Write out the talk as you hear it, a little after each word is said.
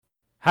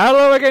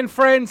Hello again,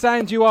 friends,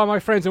 and you are my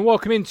friends, and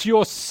welcome into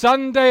your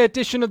Sunday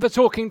edition of the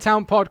Talking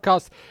Town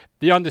podcast,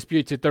 the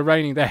undisputed, the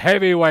reigning, the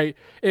heavyweight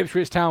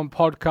Ipswich Town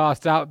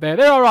podcast out there.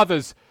 There are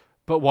others,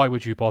 but why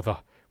would you bother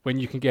when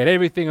you can get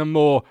everything and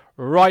more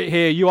right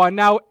here? You are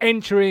now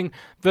entering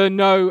the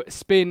no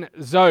spin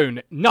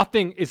zone.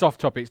 Nothing is off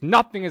topics,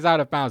 nothing is out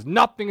of bounds,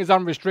 nothing is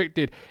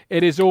unrestricted.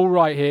 It is all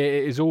right here,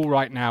 it is all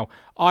right now.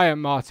 I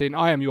am Martin,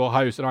 I am your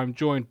host, and I'm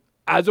joined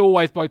as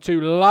always by two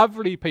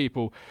lovely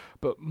people.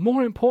 But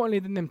more importantly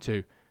than them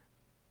two,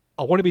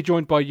 I want to be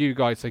joined by you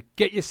guys. So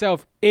get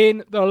yourself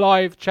in the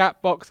live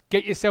chat box.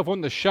 Get yourself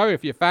on the show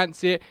if you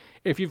fancy it.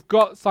 If you've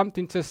got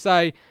something to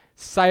say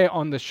it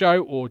on the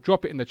show or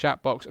drop it in the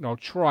chat box and I'll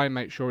try and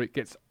make sure it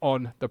gets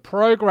on the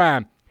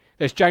programme.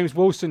 There's James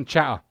Wilson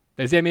chatter.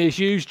 There's Emir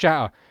Hughes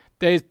chatter.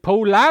 There's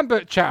Paul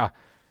Lambert chatter.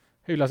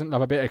 Who doesn't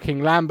love a bit of King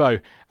Lambo?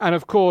 And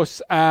of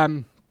course,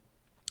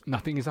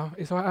 nothing is out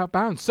of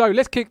bounds. So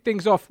let's kick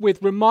things off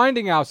with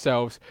reminding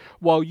ourselves,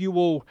 while you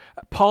all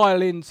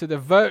pile into the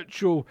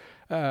virtual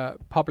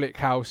public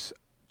house,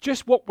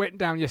 just what went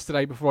down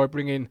yesterday before I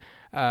bring in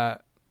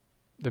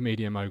the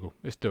media mogul.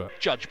 Let's do it.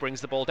 Judge brings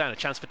the ball down. A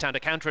chance for Town to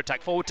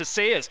counter-attack. Forward to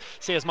Sears.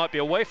 Sears might be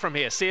away from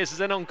here. Sears is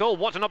in on goal.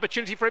 What an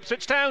opportunity for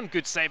Ipswich Town.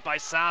 Good save by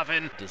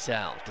Savin.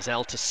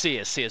 Dizelle to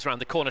Sears. Sears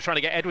round the corner trying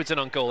to get Edwards in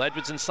on goal.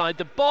 Edwards inside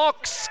the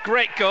box.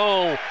 Great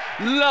goal.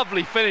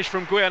 Lovely finish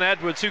from Gwion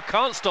Edwards, who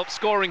can't stop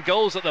scoring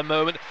goals at the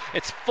moment.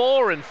 It's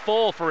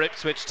 4-4 for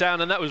Ipswich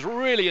Town, and that was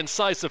really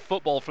incisive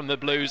football from the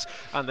Blues,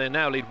 and they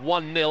now lead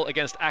 1-0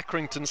 against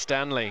Accrington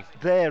Stanley.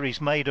 There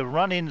he's made a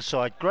run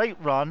inside. Great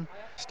run.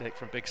 Mistake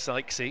from Big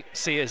Sykesy.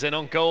 Sears in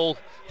on goal,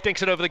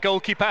 dinks it over the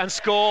goalkeeper and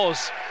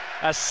scores.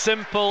 As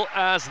simple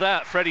as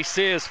that. Freddie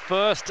Sears'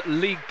 first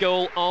league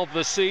goal of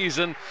the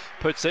season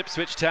puts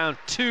Ipswich Town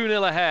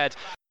 2-0 ahead.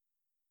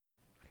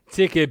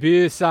 Take a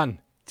beer, son.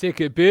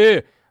 Take a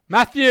beer.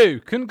 Matthew,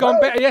 couldn't go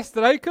on better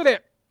yesterday, could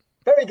it?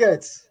 Very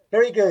good.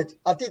 Very good.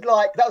 I did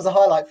like, that was a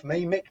highlight for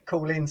me, Mick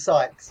calling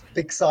Sykes.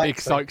 Big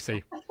Sykes. Big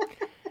Sykesy.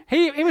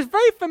 He was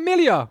very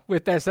familiar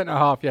with their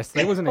centre-half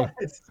yesterday, wasn't he?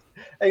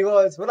 He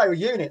was. Well, they were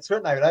units,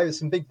 weren't they? They were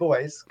some big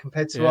boys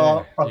compared to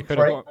our front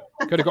three.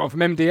 Could have got them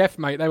from MDF,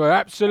 mate. They were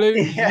absolute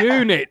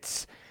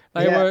units.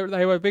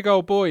 They were big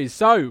old boys.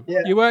 So,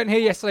 you weren't here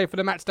yesterday for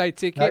the match day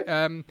ticket.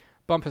 No.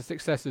 Bumper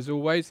success as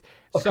always.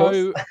 Of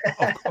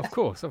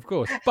course.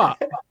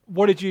 But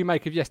what did you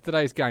make of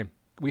yesterday's game?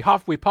 We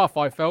puff,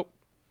 I felt.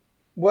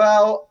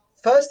 Well,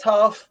 first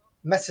half,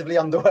 massively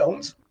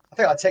underwhelmed. I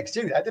think I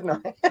texted you that, didn't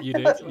I? You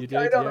did.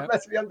 Yeah.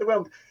 Massively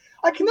underwhelmed.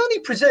 I can only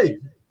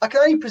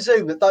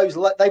presume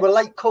that they were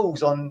late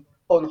calls on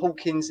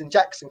Hawkins and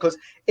Jackson, because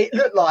it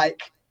looked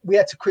like we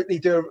had to quickly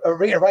do a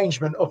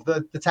rearrangement of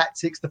the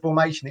tactics, the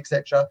formation,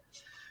 etc.,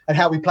 and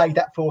how we played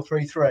that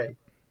 4-3-3.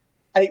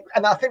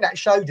 And I think that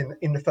showed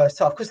in the first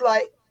half, because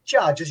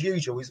Judge, as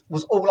usual,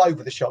 was all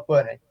over the shop,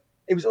 weren't he?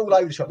 He was all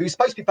over the shop. He was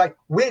supposed to be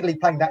weirdly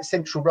playing that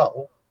central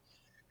role,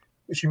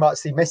 which you might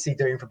see Messi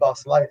doing for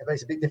Barcelona, but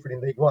it's a bit different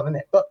in League One, isn't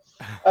it? But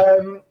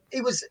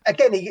he was,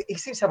 again, he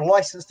seems to have a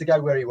licence to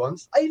go where he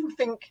wants. I even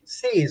think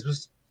Sears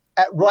was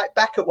at right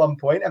back at one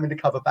point, having to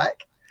cover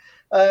back.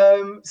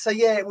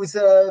 It was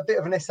a bit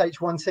of an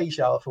SH1T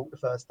show, I thought, the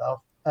first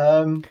half.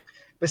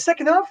 But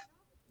second half,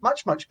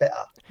 much, much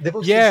better. They've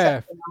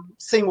also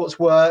seen what's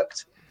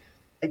worked.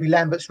 Maybe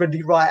Lambert's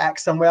ready right act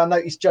somewhere. I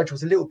noticed Judge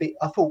was a little bit,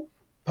 I thought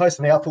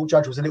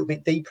Judge was a little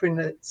bit deeper in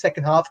the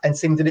second half and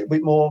seemed a little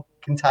bit more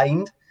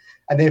contained,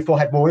 and therefore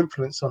had more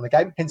influence on the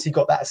game. Hence, he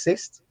got that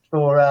assist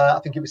for, I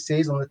think it was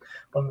Sears on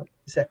the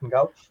second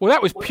goal. Well,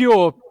 that was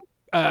pure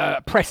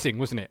pressing,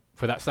 wasn't it,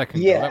 for that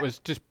second goal? That was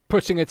just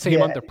putting a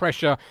team under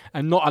pressure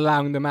and not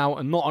allowing them out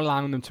and not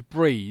allowing them to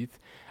breathe,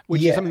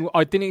 which is something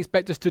I didn't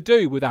expect us to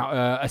do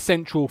without a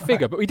central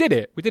figure. But we did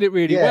it. We did it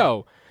really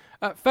well.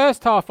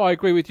 First half, I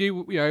agree with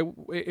you.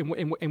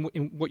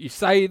 In what you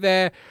say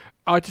there.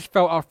 I just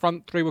felt our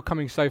front three were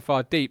coming so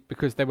far deep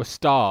because they were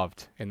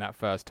starved in that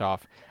first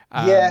half.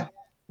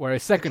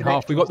 Whereas second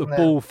half, we got the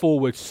ball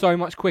forward so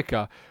much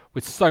quicker,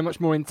 with so much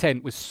more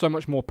intent, with so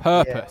much more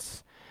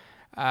purpose,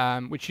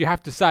 which you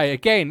have to say,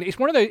 again, it's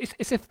one of those,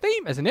 it's a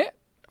theme, isn't it,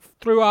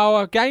 through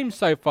our games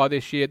so far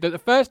this year, that the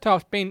first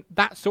half's been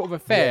that sort of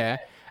affair,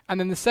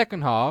 and then the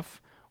second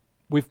half,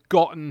 we've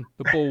gotten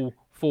the ball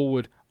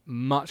forward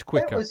much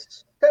quicker.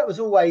 That was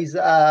always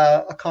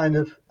a kind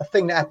of a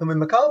thing that happened when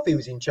McCarthy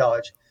was in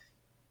charge,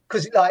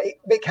 because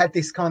Mick had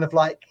this kind of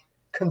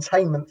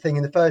containment thing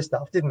in the first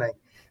half, didn't he?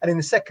 And in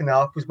the second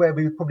half was where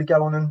we would probably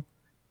go on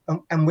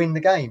and win the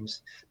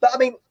games. But I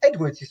mean,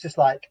 Edwards is just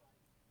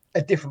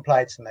a different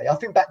player to me. I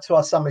think back to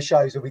our summer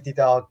shows where we did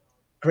our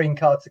green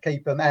card to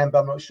keep them, amber,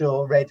 I'm not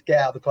sure, red, get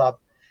out of the club.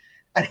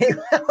 And he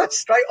went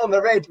straight on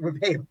the red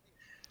with him.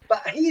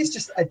 But he is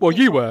just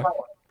you were. Player.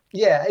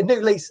 Yeah, a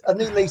new lease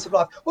of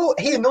life. Well,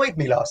 he annoyed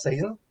me last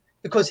season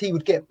because he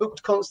would get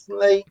booked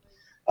constantly.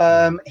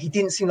 He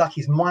didn't seem like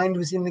his mind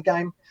was in the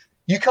game.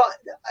 You can't.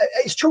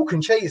 It's chalk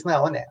and cheese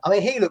now, isn't it? I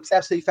mean, he looks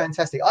absolutely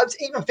fantastic. I was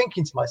even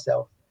thinking to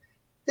myself,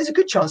 there's a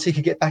good chance he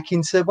could get back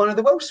into one of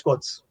the Welsh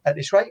squads at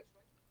this rate.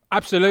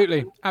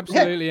 Absolutely.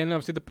 And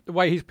obviously the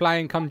way he's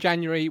playing come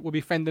January will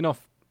be fending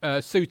off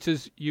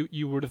suitors,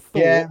 you would have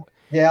thought.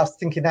 Yeah, I was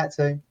thinking that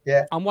too.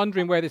 Yeah. I'm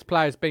wondering where this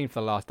player's been for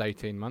the last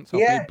 18 months. I'll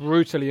be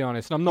brutally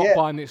honest. And I'm not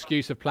buying the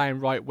excuse of playing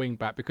right wing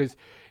back because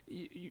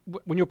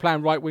when you're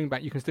playing right wing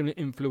back, you can still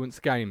influence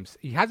games.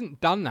 He hasn't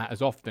done that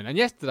as often. And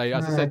yesterday,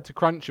 as I said to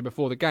Cruncher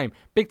before the game,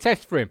 big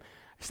test for him.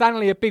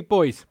 Stanley are big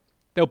boys.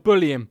 They'll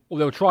bully him, or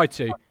they'll try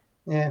to.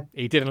 Yeah.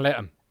 He didn't let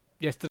them.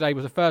 Yesterday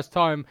was the first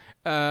time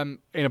in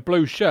a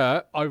blue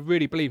shirt, I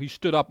really believe he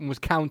stood up and was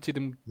counted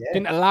and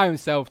didn't allow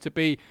himself to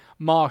be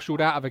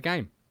marshalled out of a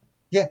game.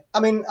 Yeah, I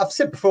mean, I've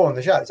said before on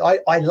the shows,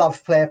 I love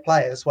flair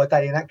players. Why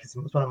Daniel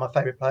Atkinson was one of my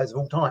favourite players of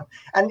all time.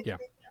 And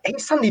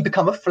he's suddenly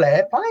become a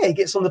flair player. He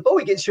gets on the ball,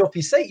 he gets you off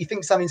your seat. You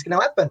think something's going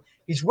to happen.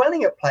 He's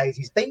running at players,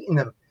 he's beating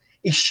them,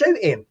 he's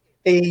shooting,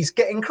 he's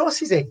getting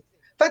crosses in.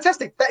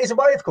 Fantastic. That is a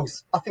worry, of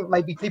course. I think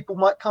maybe people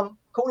might come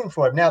calling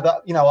for him now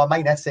that, our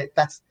main asset,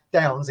 that's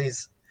Downs,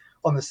 is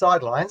on the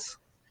sidelines.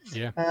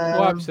 Yeah,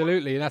 well,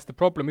 absolutely, and that's the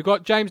problem. We've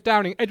got James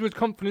Downing. Edwards'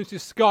 confidence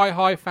is sky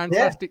high,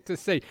 fantastic to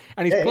see,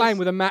 and he's playing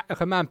with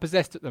a man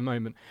possessed at the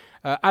moment.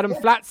 Adam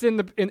Flatt's in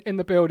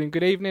the building.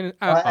 Good evening.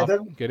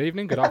 Good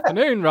evening. Good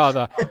afternoon,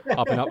 rather.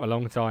 I've been up a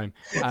long time.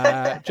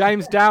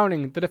 James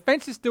Downing. The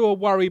defence is still a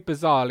worry,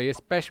 bizarrely,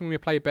 especially when we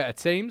play better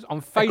teams.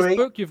 On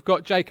Facebook, you've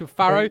got Jacob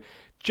Farrow.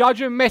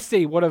 Judge and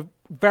Messi. What a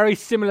very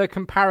similar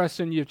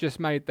comparison you've just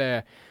made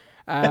there.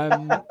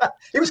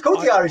 He was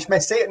called the Irish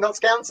Messi at Notts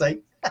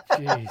County.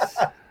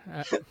 Jeez.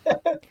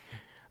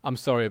 I'm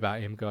sorry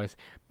about him, guys.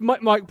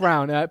 Mike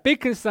Brown. Big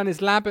concern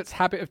is Lambert's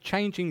habit of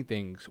changing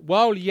things.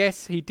 While,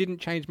 yes, he didn't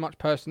change much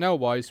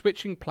personnel-wise,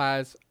 switching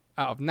players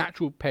out of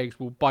natural pegs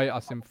will bite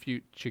us in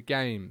future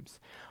games.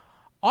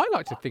 I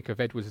like to think of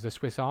Edwards as a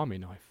Swiss Army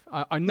knife.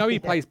 I know he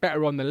plays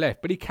better on the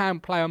left, but he can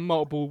play on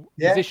multiple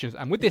positions.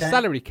 And with this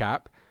salary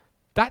cap,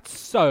 that's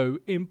so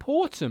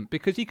important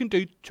because he can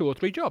do 2 or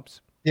 3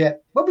 jobs. Yeah,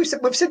 well, we've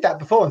said that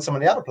before on some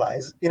of the other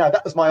players.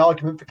 That was my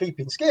argument for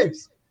keeping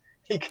Skews.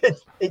 He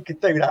could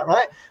do that,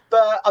 right?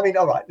 But I mean,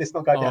 all right, let's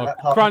not go down that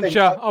path.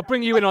 Cruncher, I'll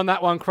bring you in on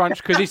that one, Crunch,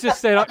 because he's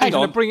just said he's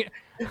going to bring it.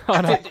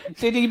 Oh, no.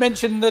 Did he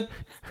mention that?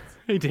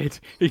 He did.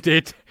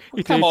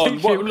 Come on,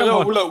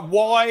 look.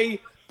 Why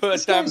put a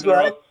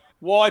dampener on?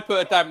 Why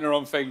put a dampener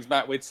on things,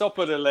 Matt? We're top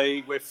of the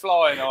league, we're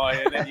flying high,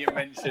 and then you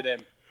mention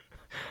him.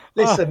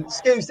 Listen,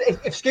 Skews,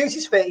 if Skews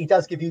is fit, he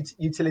does give you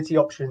utility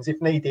options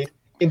if needed.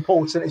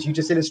 Important, as you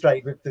just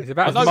illustrated with the. He's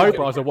about as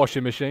mobile as a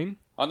washing machine.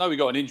 I know we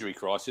got an injury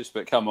crisis,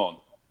 but come on.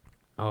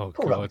 Oh,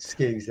 poor God. Old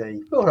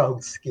Skews. Poor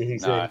old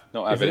Skews. No,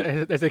 not having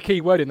it. There's a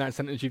key word in that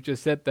sentence you've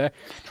just said there.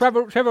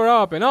 Trevor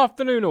Arbin,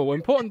 afternoon all.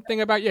 Important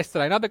thing about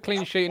yesterday, another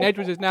clean sheet, and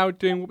Edwards is now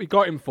doing what we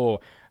got him for.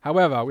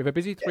 However, with a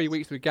busy 3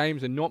 weeks with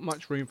games and not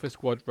much room for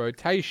squad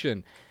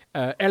rotation.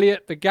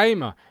 Elliot, the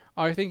gamer,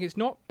 I think it's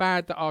not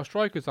bad that our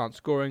strikers aren't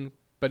scoring,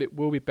 but it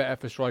will be better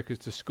for strikers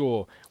to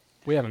score.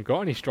 We haven't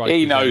got any strikers.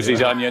 He knows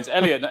his onions.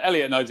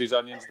 Elliot knows his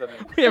onions, doesn't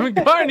he? We haven't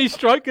got any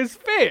strikers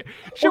fit.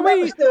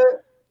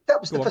 That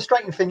was the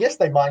frustrating thing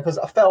yesterday, Mike, because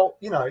I felt,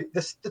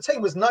 the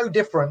team was no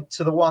different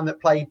to the one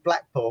that played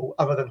Blackpool,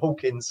 other than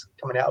Hawkins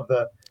coming out of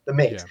the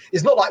mix. Yeah.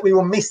 It's not like we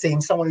were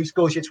missing someone who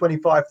scores you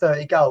 25,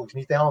 30 goals,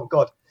 and you think, oh,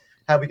 God,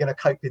 how are we going to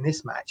cope in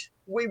this match?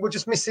 We were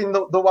just missing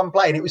the one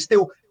play, and it was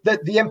still,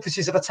 the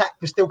emphasis of attack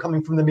was still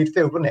coming from the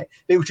midfield, wasn't it?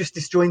 It was just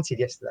disjointed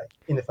yesterday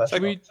in the first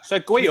half. So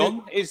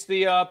Guion is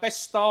the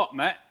best start,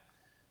 Matt.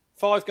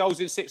 5 goals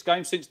in 6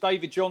 games since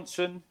David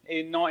Johnson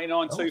in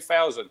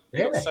 99-2000. He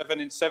got 7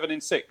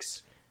 in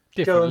 6.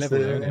 Different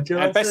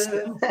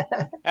level,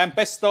 and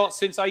best start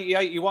since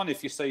 80-81,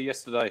 if you see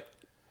yesterday.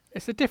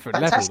 It's a different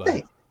level,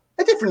 though.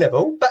 A different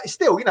level, but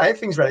still,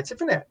 everything's relative,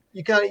 isn't it?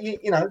 You can,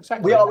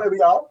 exactly. We are where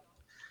we are.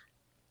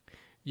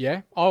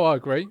 Yeah, I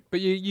agree. But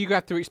you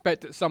have to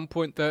expect at some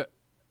point that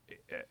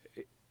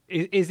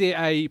is it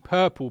a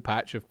purple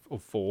patch of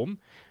form,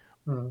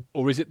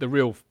 or is it the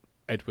real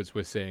Edwards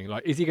we're seeing?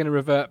 Like, is he going to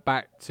revert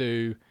back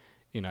to,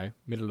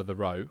 middle of the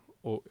row,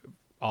 or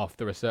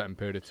after a certain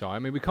period of time? I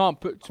mean, we can't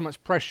put too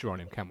much pressure on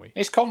him, can we?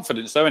 It's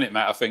confidence, though, isn't it,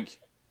 Matt? I think.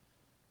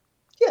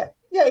 Yeah,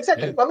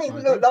 exactly. Yeah, I mean,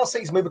 look, last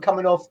season we were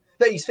coming off.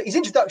 His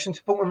introduction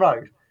to Portman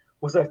Road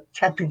was a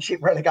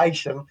championship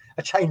relegation,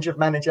 a change of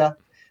manager.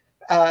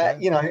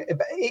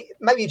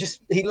 Maybe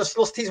he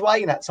lost his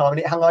way in that time, and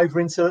it hung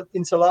over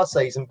into last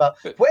season. But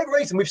for whatever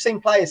reason, we've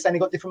seen players saying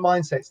they've got different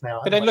mindsets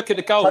now. But then look at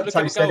the goal.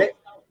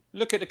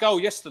 Look at the goal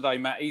yesterday,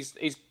 Matt.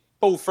 He's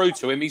ball through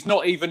to him. He's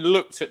not even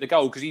looked at the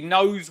goal because he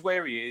knows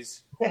where he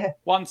is. Yeah.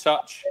 One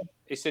touch,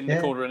 it's in the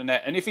corner of the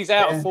net. And if he's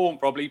out of form,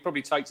 he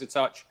probably takes a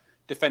touch.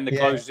 Defender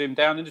closes him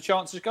down, and the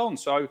chance is gone.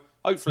 So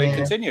hopefully it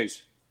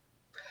continues.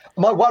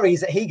 My worry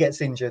is that he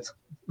gets injured.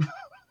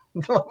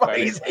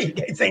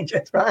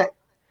 Right?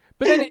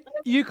 But then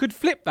you could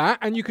flip that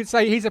and you could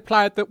say he's a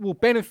player that will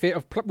benefit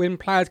when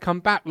players come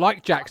back,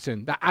 like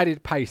Jackson, that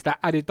added pace, that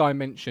added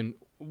dimension.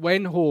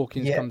 When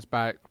Hawkins comes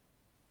back,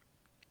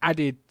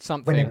 added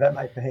something. Whenever that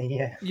may be,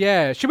 yeah.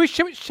 Yeah.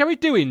 Shall we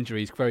do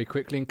injuries very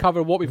quickly and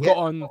cover what we've got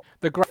on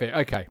the graphic?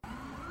 Okay.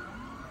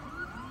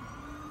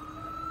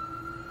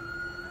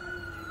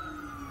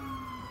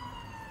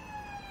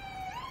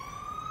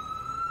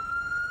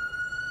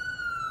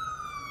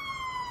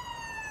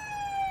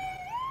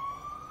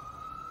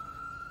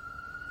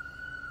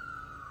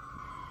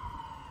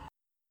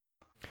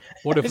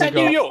 What have Is we that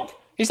got? New York?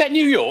 Is that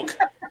New York?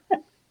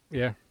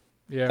 Yeah.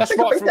 Yeah. That's I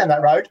think I've been down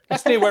that road.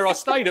 That's near where I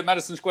stayed at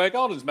Madison Square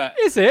Gardens, Matt.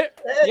 Is it?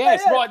 Yeah,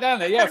 it's right down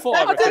there. Yeah, I thought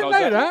I I didn't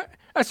recognised know that.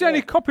 That's the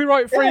only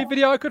copyright-free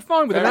video I could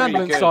find with an Very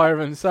ambulance good.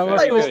 siren. So I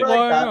Very thought, good.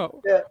 why not?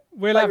 Yeah.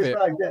 We'll have Famous it.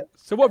 road, yeah.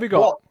 So what have we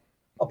got?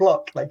 A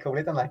block, they call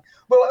it, don't they?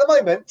 Well, at the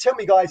moment, tell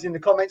me, guys, in the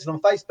comments and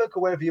on Facebook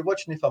or wherever you're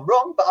watching if I'm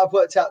wrong, but I've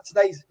worked out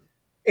today's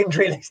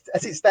injury list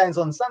as it stands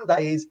on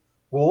Sunday is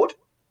Ward,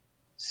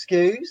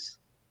 Skews,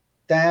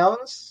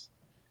 Downs,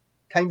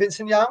 Kane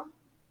Vincent-Young,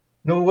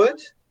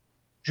 Norwood,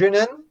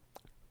 Drinnan,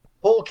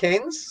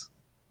 Hawkins.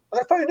 I'm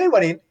going to throw a new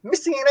one in.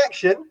 Missing in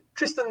action,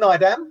 Tristan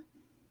Nydam.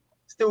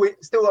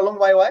 Still a long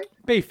way away.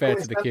 Be fair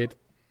to the kid.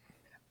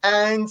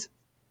 And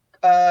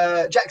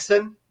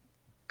Jackson,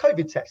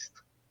 COVID test.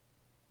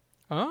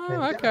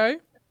 Oh, okay.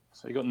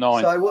 So you got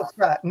 9. So what's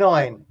that?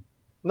 9.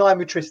 9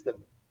 with Tristan.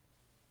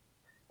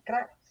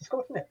 It's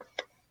good, isn't it?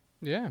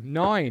 Yeah,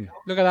 9.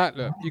 Look at that.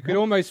 Look, you could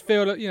almost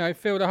feel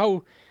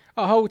the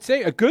whole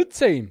team, a good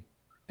team,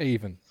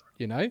 even.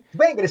 You know,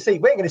 we ain't going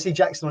to see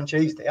Jackson on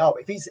Tuesday. Oh,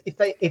 if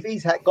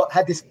he's had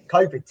this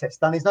COVID test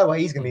done, there's no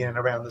way he's going to be in and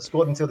around the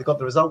squad until they got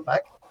the result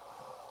back.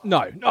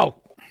 No.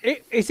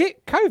 Is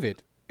it COVID?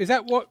 Is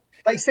that what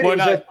they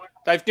said?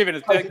 They've given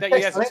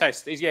he has a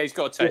test. He's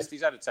got a test. Yeah.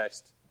 He's had a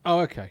test. Oh,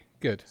 okay,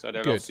 good. So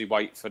they'll obviously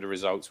wait for the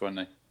results, won't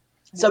they?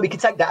 So we can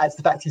take that as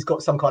the fact he's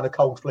got some kind of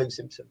cold flu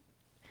symptom.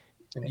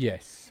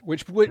 Yes,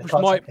 which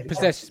might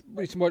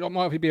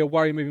be a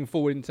worry moving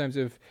forward in terms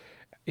of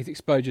his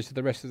exposure to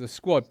the rest of the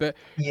squad. But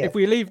if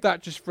we leave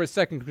that just for a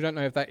second, because we don't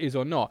know if that is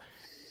or not,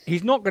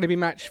 he's not going to be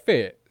match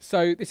fit.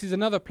 So this is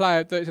another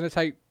player that is going to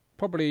take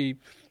probably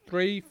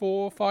 3,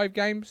 4, 5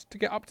 games to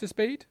get up to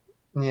speed.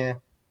 Yeah.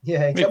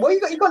 Exactly. Well,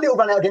 he got a little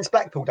run out against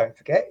Blackpool, don't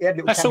forget.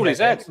 That's all he's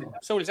had.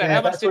 That's all he's had.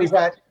 How much did he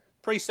had?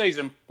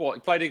 Pre-season, he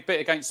played a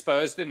bit against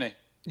Spurs, didn't he?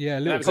 Yeah, a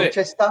little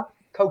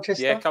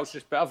Colchester. Yeah,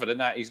 Colchester. But other than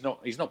that, he's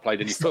not played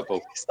any football.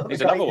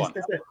 He's another one.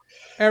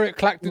 Eric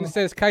Clacton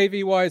says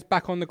KVY is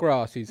back on the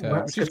grass, he's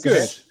heard, which is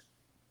good.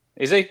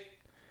 Is he?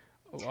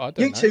 Well, I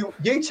don't know.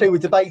 You two were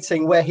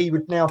debating where he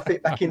would now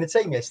fit back in the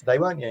team yesterday,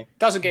 weren't you?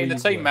 Doesn't get in the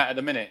team, Matt, at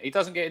the minute. He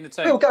doesn't get in the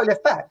team. He'll go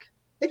left back.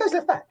 He goes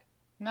left back.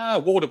 No,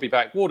 Ward will be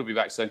back. Ward will be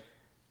back soon.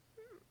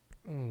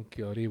 Oh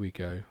God, here we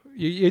go.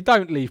 You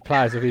don't leave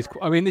players of his.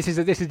 I mean, this is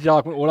the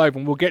argument all over,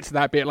 and we'll get to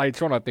that a bit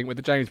later on, I think, with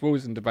the James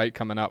Wilson debate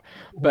coming up.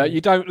 But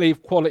you don't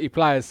leave quality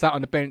players sat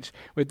on the bench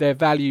with their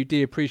value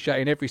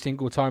depreciating every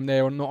single time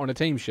they're not on a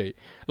team sheet.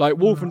 Like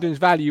Wolfenden's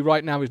value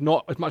right now is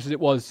not as much as it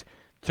was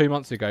 2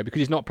 months ago because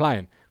he's not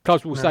playing.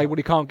 Clubs will say, well,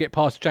 he can't get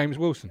past James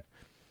Wilson.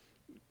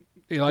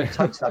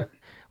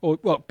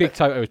 Big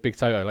Toto is Big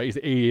Toto. Like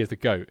he is the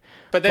GOAT.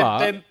 But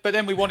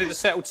then we wanted a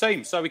settled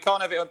team, so we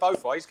can't have it on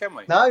both ways, can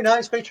we? No,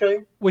 it's very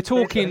true. We're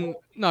talking.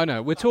 We're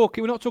not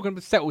talking about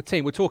a settled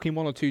team. We're talking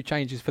 1 or 2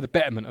 changes for the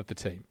betterment of the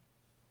team.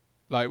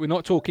 Like we're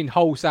not talking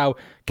wholesale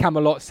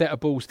Camelot set of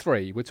balls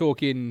 3. We're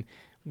talking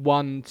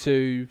 1,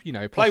 2.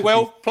 Play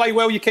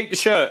well. You keep the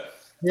shirt.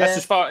 Yeah. That's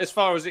as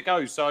far as it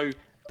goes. So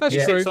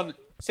that's true.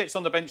 Sits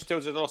on the bench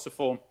till there's a loss of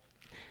form.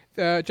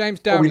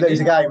 James Downey. We lose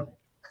a game.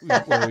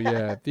 Well,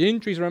 yeah. The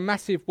injuries are a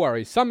massive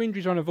worry. Some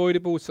injuries are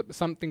unavoidable.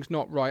 Something's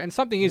not right. And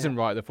something isn't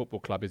right at the football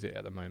club, is it,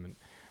 at the moment,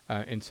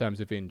 in terms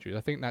of injuries?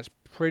 I think that's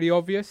pretty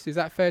obvious. Is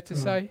that fair to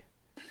say?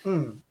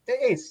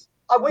 It is.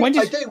 I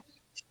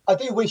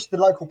do wish the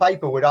local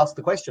paper would ask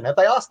the question. Have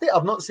they asked it?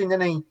 I've not seen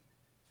any.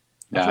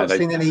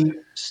 Seen any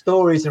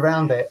stories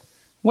around it.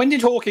 When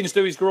did Hawkins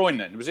do his groin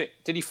then?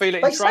 Did he feel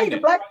it in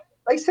training?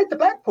 They said the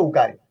Blackpool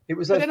game. It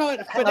was from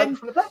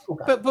the Blackpool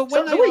game.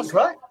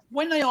 But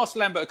when they ask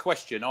Lambert a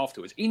question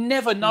afterwards, he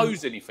never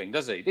knows anything,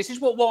 does he? This is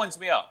what winds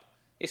me up.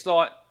 It's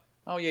like,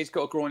 oh yeah, he's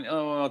got a groin.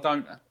 Oh, I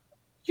don't.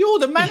 You're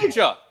the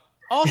manager.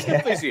 Ask the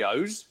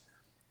physios.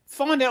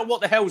 Find out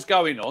what the hell's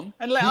going on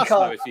and let us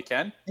know if you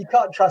can. You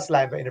can't trust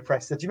Lambert in a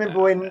presser. Do you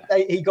remember when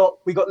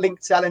we got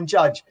linked to Alan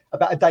Judge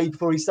about a day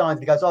before he signed?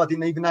 He goes, I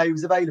didn't even know he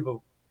was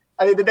available.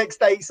 And then the next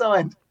day he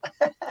signed.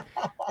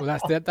 Well,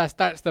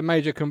 that's the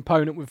major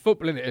component with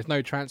football, isn't it? There's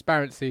no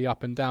transparency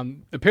up and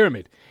down the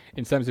pyramid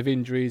in terms of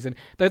injuries. And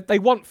they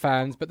want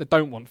fans, but they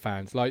don't want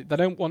fans. Like, they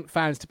don't want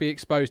fans to be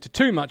exposed to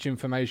too much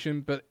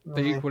information, but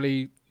they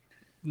equally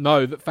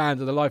know that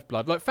fans are the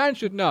lifeblood. Like, fans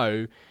should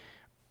know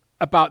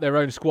about their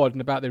own squad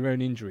and about their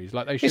own injuries.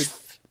 Like, they should.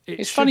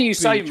 It's funny you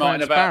say,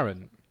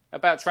 Martin,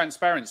 about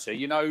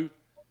transparency.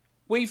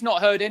 We've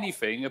not heard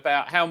anything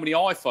about how many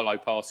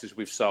iFollow passes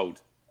we've sold.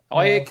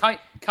 I hear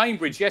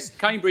Cambridge. Yes,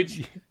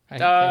 Cambridge.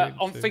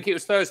 I think it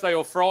was Thursday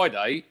or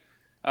Friday.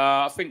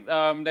 I think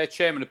their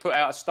chairman had put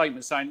out a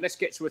statement saying, "Let's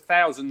get to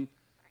 1,000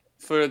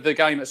 for the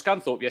game at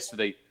Scunthorpe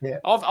yesterday." Yeah.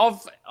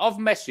 I've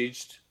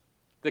messaged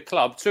the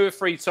club 2 or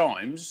 3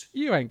 times.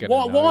 You ain't gonna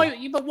know.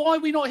 But why are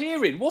we not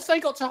hearing? What have they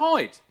got to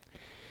hide?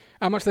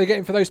 How much are they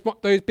getting for those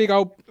big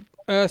old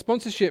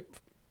sponsorship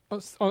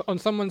on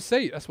someone's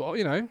seat? That's what,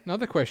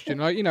 another question.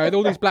 Like,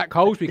 all these black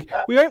holes. We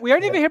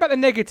only ever hear about the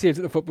negatives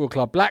at the football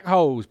club. Black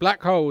holes. How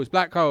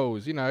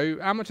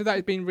much of that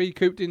is being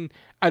recouped in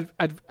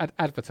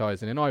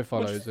advertising and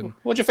iFollows? And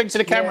what do you think to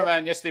the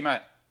cameraman yesterday,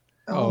 Matt?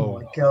 Oh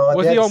my God!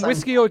 Was he on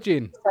whiskey or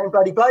gin? Same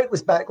bloody bloke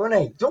was back,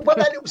 wasn't he? What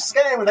that little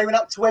scare when they went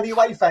up to where the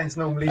away fans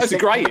normally? That's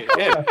great.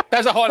 Yeah,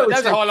 that's a highlight.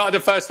 That's a highlight of the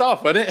first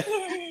half, wasn't it?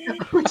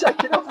 We're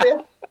taking off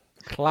there.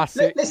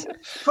 Classic. Listen,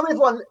 for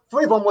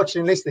everyone watching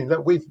and listening,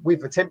 look,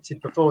 we've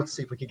attempted before to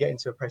see if we could get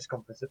into a press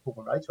conference at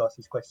Pullman Road to ask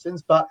these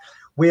questions, but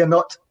we are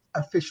not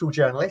official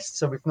journalists,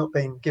 so we've not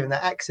been given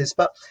that access.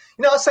 But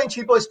I was saying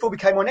to you boys before we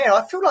came on air,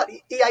 I feel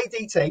like the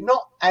EADT,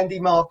 not Andy,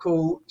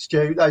 Markle,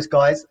 Stu, those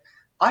guys.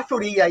 I feel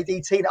the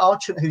EADT and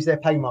Archant, who's their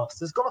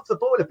paymaster, has gone off the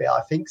boil a bit, I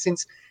think,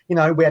 since, we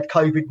had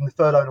COVID and the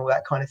furlough and all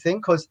that kind of thing,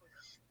 because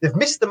they've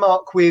missed the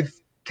mark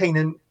with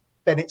Keenan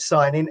Bennett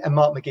signing and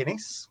Mark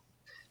McGuinness.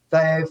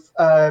 They've,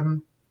 I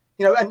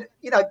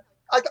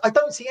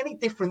don't see any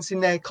difference in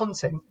their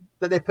content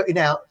that they're putting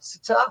out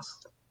to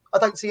us. I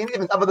don't see any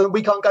difference other than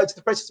we can't go to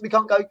the press, we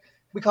can't go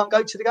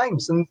to the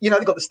games. And,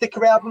 they've got the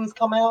sticker albums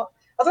come out.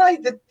 I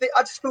don't know,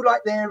 I just feel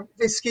like they're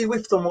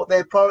skew-whiffed on what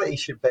their priority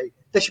should be.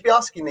 They should be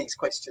asking these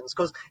questions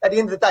because at the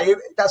end of the day,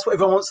 that's what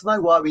everyone wants to know,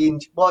 why the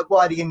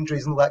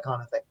injuries and all that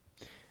kind of thing.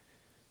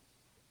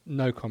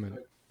 No comment.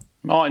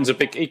 Martin's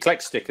he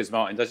collects stickers,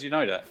 Martin. Does you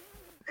know that?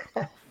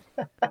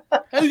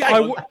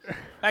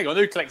 Hang on,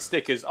 who collects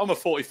stickers? I'm a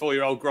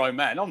 44-year-old grown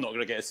man. I'm not going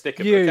to get a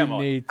sticker.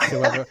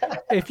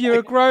 If you're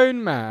a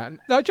grown man...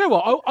 No, do you know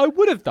what? I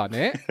would have done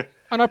it,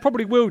 and I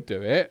probably will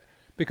do it,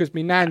 because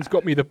my nan's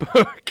got me the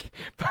book.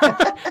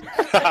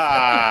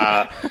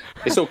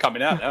 It's all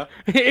coming out now.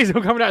 It is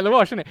all coming out in the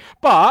wash, isn't it?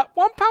 But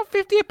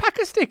 £1.50 a pack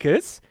of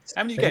stickers.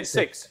 How many you get?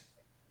 6?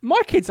 My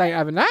kids ain't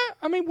having that.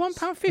 I mean,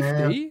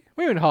 £1.50. Yeah.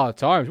 We're in hard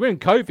times. We're in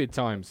COVID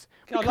times.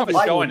 I love a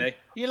shiny.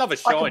 You love a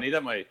shiny,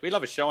 don't we? We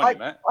love a shiny,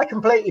 Matt. I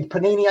completed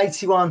Panini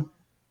 81.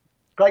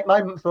 Great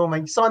moment for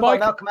me. Signed by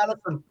Malcolm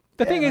Allison.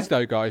 The thing is,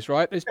 though, guys,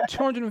 right? There's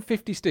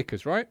 250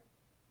 stickers, right?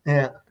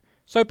 Yeah.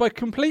 So by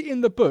completing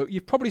the book,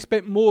 you've probably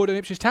spent more than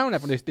Ipswich Town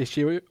have on this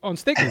year on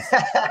stickers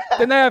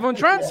than they have on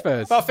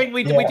transfers. But I think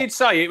we did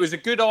say it was a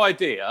good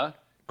idea.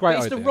 Great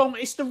idea.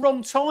 It's the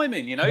wrong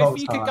timing,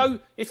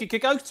 If you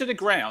could go to the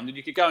ground and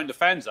you could go in the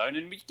fan zone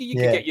and you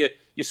could get your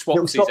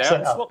swapsies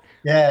out.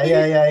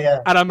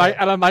 Yeah.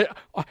 Hello, mate.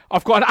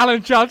 I've got an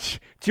Alan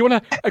Judge. Do you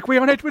want to agree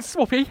on Edward's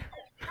swappie?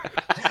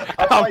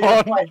 Come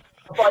on.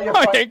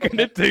 I ain't going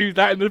to do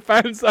that in the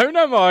fan zone,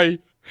 am I?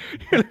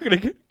 You're going to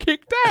get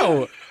kicked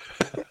out.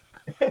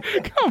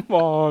 Come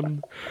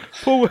on.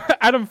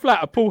 Adam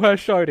Flatter, Paul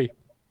Hirsch-Shiny.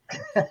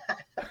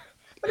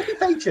 Does he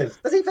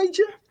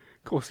feature?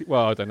 Of course,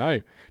 I don't know.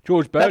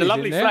 George Burley. Had a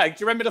lovely flag.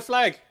 Do you remember the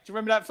flag? Do you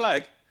remember that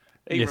flag?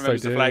 He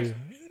remembers the flag.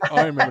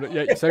 I remember it.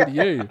 Yeah, so do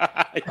you.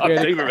 I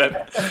do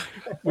remember.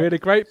 We had a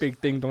great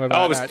big ding dong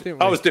about that, didn't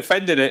we? I was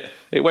defending it.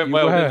 It went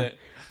well, didn't it?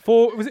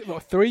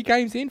 3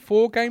 games in?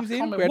 4 games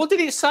in? What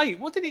did it say?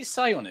 What did it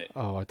say on it?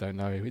 Oh, I don't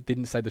know. It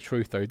didn't say the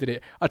truth, though, did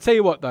it? I'll tell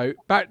you what, though.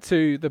 Back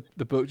to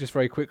the book just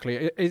very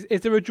quickly.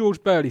 Is there a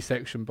George Burley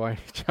section by any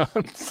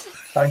chance?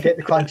 Don't get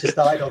the cruncher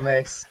started on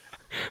this.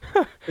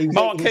 He was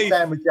Mark eating Heath.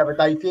 sandwich the other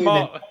day,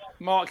 fuming.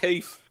 Mark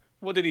Heath.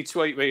 What did he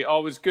tweet me? I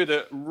was good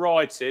at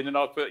writing, and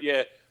I put,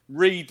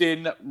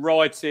 reading,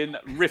 writing,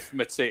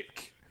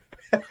 arithmetic.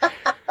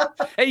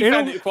 He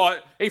found it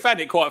quite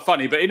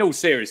funny, but in all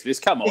seriousness,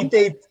 come on.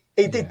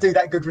 He did do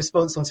that good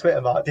response on Twitter,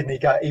 Mark, didn't he?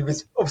 He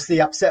was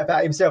obviously upset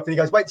about himself, and he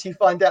goes, "Wait till you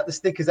find out the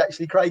sticker's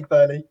actually Craig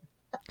Burley."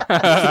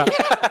 I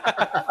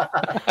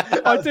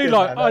do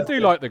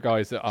like the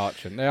guys at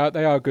Archant.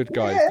 They are good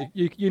guys.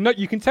 Yeah.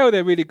 You can tell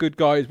they're really good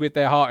guys with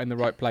their heart in the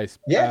right place.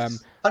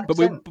 Yes, but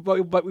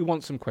we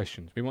want some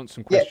questions. We want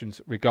some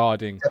questions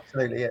regarding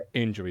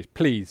injuries,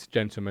 please,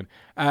 gentlemen.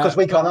 Because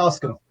we can't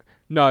ask them.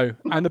 No,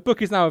 and the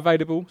book is now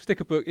available.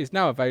 Sticker book is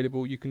now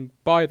available. You can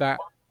buy that.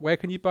 Where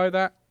can you buy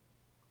that?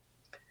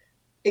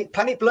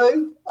 Planet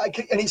Blue,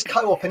 and it's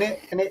co-op in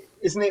it, and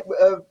isn't it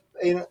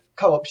in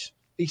co-ops,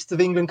 East of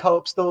England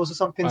co-op stores or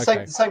something.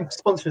 Okay. Same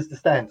sponsor as the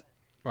stand.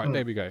 Right,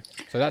 there we go.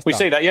 So that's we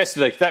see that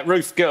yesterday. That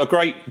roof got a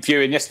great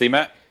viewing yesterday,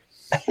 Matt.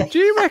 Do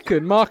you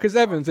reckon Marcus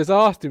Evans has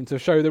asked him to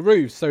show the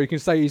roofs so he can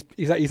say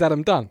he's had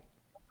them done?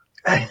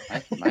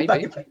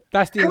 Maybe.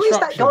 That's the instruction. Who is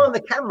that guy on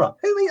the camera?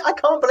 I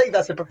can't believe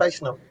that's a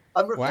professional.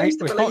 I refuse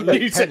to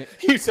believe it.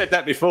 You said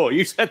that before.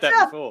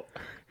 Before.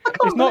 I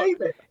can't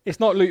believe it. It's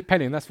not Luke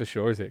Penning, that's for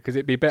sure, is it? Because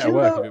it'd be better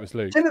work if it was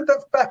Luke. Do you remember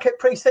back at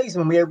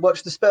pre-season when we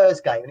watched the Spurs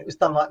game and it was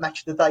done like Match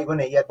of the Day,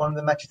 wasn't it? You had one of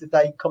the Match of the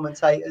Day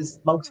commentators,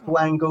 multiple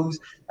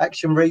angles,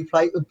 action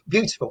replay.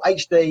 Beautiful,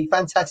 HD,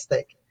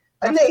 fantastic.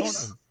 And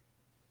this...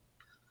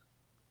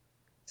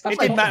 It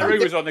didn't matter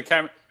who was on the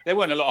camera. There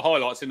weren't a lot of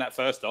highlights in that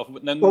first half,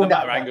 but no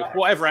matter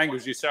whatever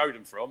angles you showed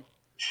them from,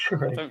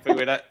 I don't think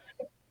we're that...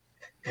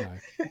 No.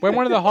 When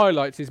one of the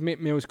highlights is Mick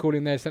Mills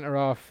calling their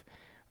centre-half...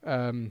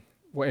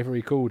 whatever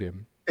he called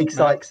him. Big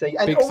Sykesy.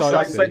 And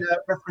also when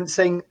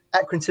referencing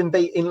Accrington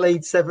beating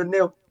Leeds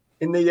 7-0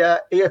 in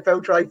the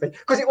EFL trophy.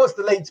 Because it was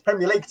the Leeds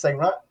Premier League team,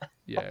 right?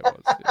 Yeah,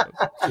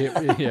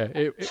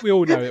 it was. We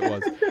all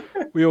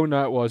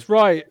know it was.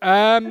 Right.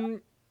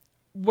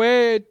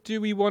 Where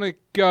do we want to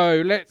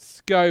go?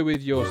 Let's go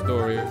with your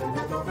story.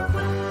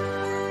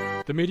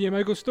 The Media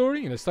Mogul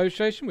story in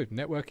association with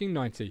Networking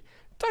 90.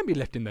 Don't be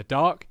left in the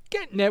dark.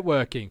 Get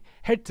networking.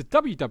 Head to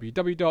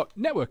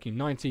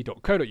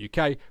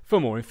www.networking90.co.uk for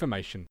more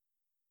information.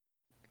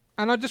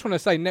 And I just want to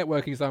say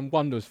networking has done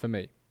wonders for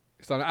me.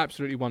 It's done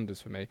absolutely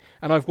wonders for me.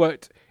 And I've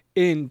worked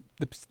in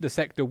the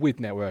sector with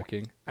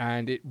networking,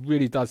 and it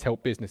really does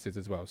help businesses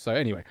as well. So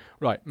anyway,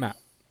 right, Matt,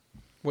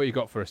 what you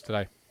got for us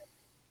today?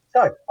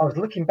 So I was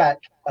looking back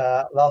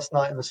last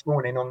night and this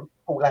morning on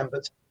Paul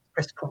Lambert's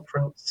press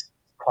conference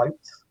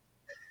quotes.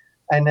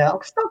 And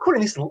I'll start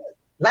calling this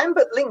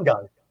Lambert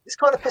lingo. This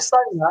kind of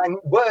persona and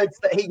words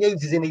that he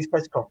uses in these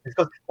press conferences.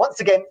 Because once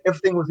again,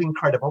 everything was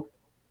incredible.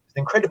 It was an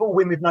incredible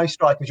win with no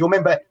strikers. You'll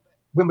remember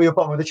when we were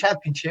bottom of the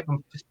championship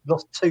and just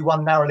lost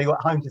 2-1 narrowly at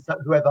home to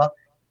whoever.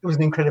 It was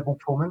an incredible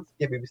performance.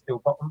 Yeah, we were still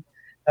bottom.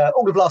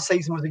 All of last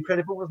season was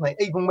incredible, wasn't it?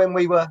 Even when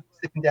we were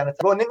slipping down the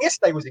table. And then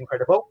yesterday was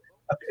incredible.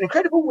 An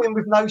incredible win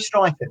with no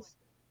strikers.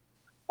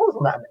 What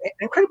was that? An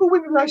incredible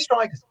win with no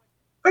strikers.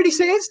 Freddie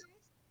Sears?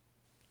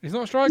 He's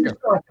not a striker.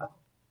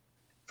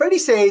 Freddie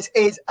Sears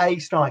is a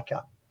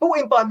striker. Brought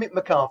in by Mick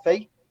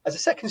McCarthy as a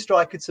second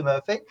striker to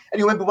Murphy. And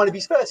you remember one of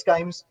his first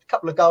games, a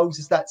couple of goals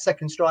as that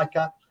second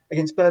striker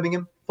against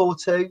Birmingham,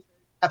 4-2.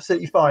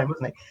 Absolutely fine,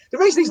 wasn't he? The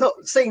reason he's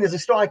not seen as a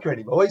striker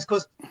anymore is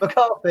because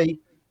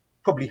McCarthy,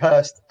 probably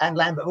Hurst and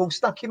Lambert all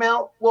stuck him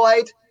out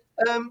wide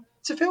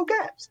to fill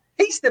gaps.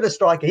 He's still a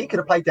striker. He could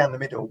have played down the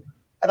middle.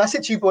 And I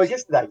said to you boys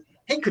yesterday,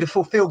 he could have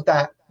fulfilled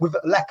that with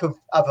a lack of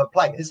other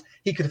players.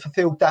 He could have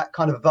fulfilled that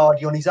kind of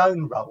Vardy on his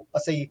own role. I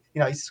see,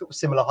 he's sort of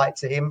similar height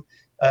to him.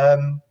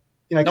 Not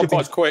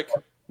quite as quick.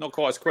 Not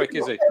quite as quick,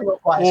 is he?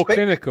 Or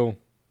clinical.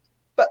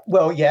 But,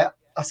 well, yeah.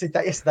 I said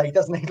that yesterday. He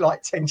doesn't need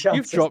like 10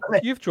 chances.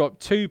 You've dropped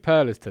two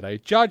pearlers today.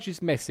 Judge is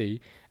Messi,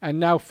 and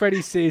now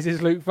Freddie Sears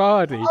is Luke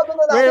Vardy.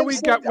 Where are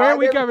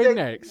we going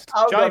next?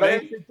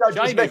 Jamie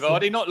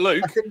Vardy, not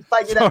Luke.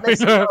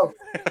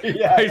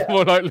 He's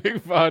more like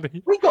Luke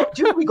Vardy. We got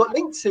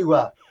linked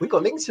to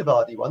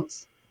Vardy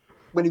once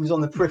when he was on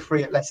the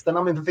periphery at Leicester. And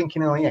I remember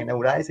thinking, he ain't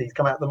all that, is he? He's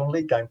come out of the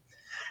non-league game.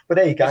 But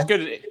there you go.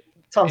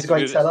 Time's a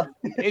great seller.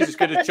 He's as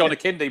good as John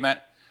Akindi,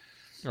 Matt.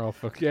 Oh,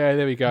 fuck. Yeah,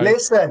 there we go.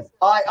 Listen,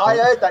 I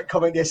heard that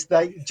comment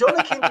yesterday. John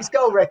Akindi's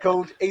goal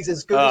record is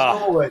as good as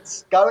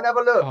Norwood's. Go and have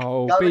a look.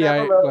 Oh,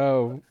 BA.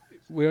 Well,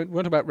 we're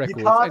not about records.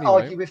 You can't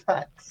argue with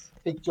facts,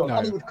 Big John. No.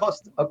 And it would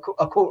cost a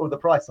quarter of the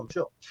price, I'm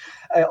sure,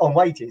 on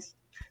wages.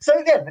 So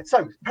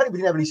apparently we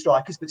didn't have any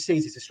strikers, but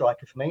Sears is a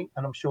striker for me,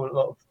 and I'm sure a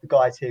lot of the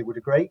guys here would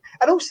agree.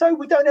 And also,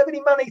 we don't have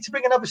any money to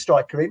bring another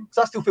striker in,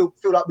 so I still feel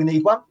like we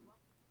need one.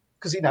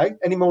 Because,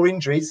 any more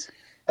injuries,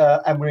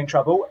 and we're in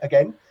trouble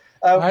again.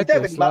 We don't have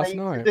any money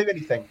to do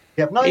anything.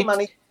 We have no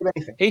money to do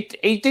anything.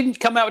 He didn't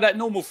come out with that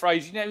normal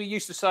phrase. He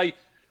used to say,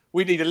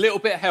 we need a little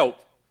bit of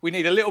help. We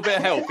need a little bit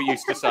of help, he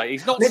used to say.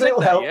 He's not said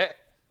that yet.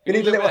 We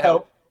need a little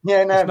help.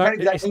 Yeah, no.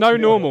 It's no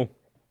normal.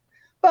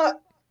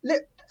 But,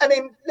 let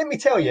me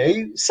tell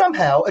you,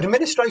 somehow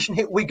administration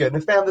hit Wigan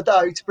and found the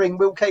dough to bring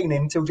Will Keane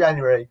in until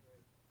January.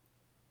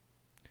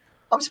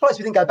 I'm surprised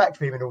we didn't go back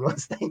for him in all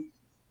honesty.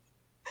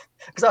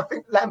 Because I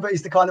think Lambert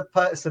is the kind of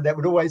person that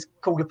would always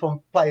call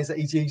upon players that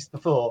he's used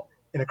before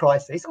in a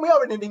crisis. And we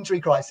are in an injury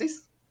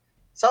crisis.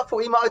 So I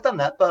thought he might have done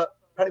that, but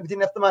apparently we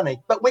didn't have the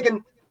money. But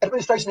Wigan,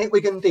 administration hit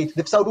Wigan did.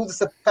 They've sold all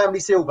the family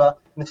silver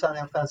and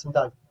they've found some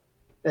dough.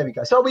 There we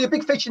go. So are we a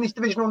big fish in this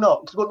division or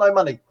not? Because we've got no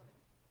money.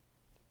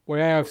 We're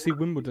AFC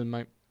Wimbledon,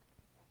 mate.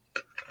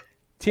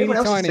 Everyone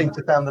else seems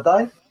to have found the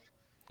dough.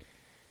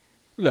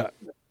 Look,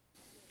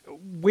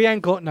 we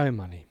ain't got no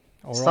money.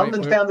 All right?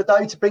 Sunderland found the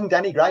dough to bring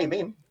Danny Graham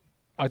in.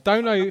 I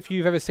don't know if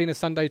you've ever seen a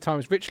Sunday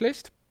Times rich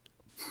list,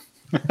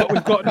 but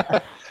we've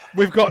got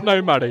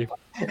no money,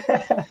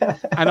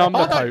 and I'm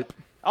the Pope.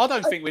 I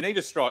don't think we need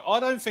a striker. I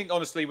don't think,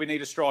 honestly, we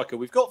need a striker.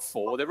 We've got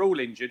 4. They're all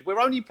injured.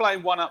 We're only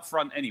playing one up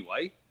front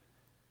anyway.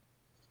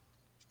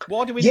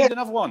 Why do we need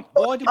another one?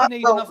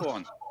 Another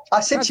one?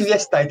 I said to you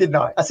yesterday, didn't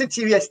I?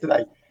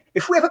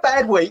 If we have a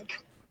bad week,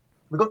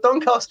 we've got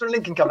Doncaster and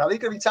Lincoln coming up. These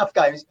are going to be tough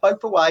games,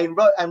 both away.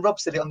 And Rob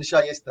said it on the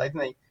show yesterday,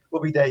 didn't he?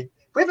 What we do. If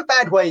we have a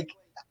bad week,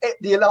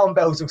 the alarm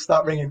bells will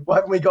start ringing. Why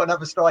haven't we got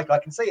another striker? I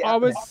can see it. I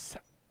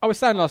was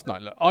saying last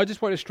night, look, I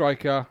just want a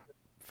striker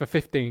for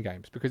 15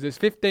 games because there's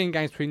 15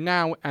 games between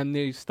now and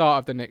the start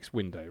of the next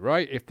window,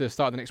 right? If the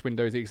start of the next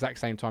window is the exact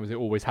same time as it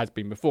always has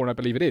been before, and I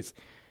believe it is.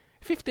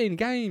 15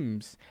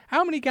 games.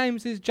 How many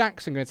games is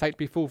Jackson going to take to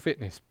be full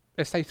fitness?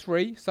 Let's say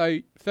 3, so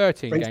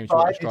 13 games you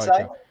want a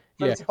striker.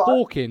 Yeah,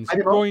 Hawkins,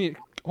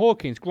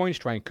 groin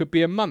strain, could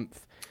be a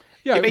month.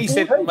 Yeah, he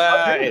said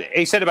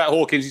about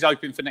Hawkins, he's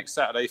hoping for next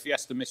Saturday if he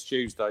has to miss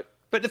Tuesday.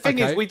 But the thing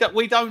is,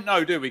 we don't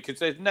know, do we? Because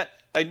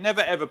they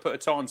never ever put a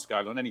time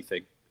scale on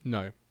anything.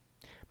 No,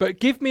 but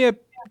give me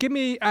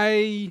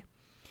a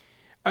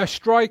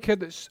striker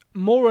that's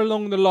more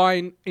along the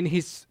line in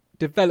his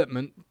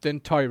development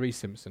than Tyree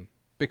Simpson,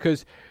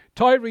 because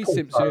Tyree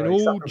Simpson, in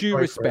all due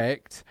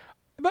respect,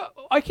 but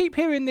I keep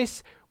hearing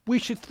this. We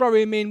should throw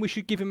him in. We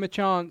should give him a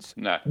chance.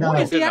 No.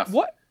 This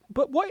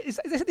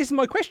is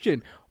my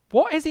question.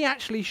 What has he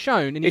actually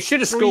shown in his 3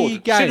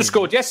 games? Should have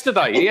scored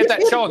yesterday. He had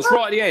that chance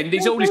right at the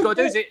end. All he's got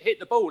to do is hit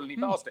the ball and he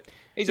passed it.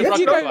 He's a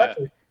rugby player.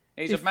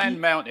 He's a man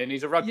mountain.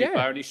 He's a rugby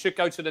player, and he should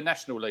go to the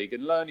National League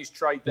and learn his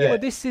trade there. Well,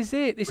 this is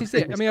it.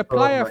 I mean, a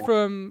player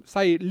from,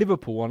 say,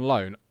 Liverpool on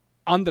loan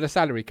under the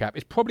salary cap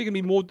is probably going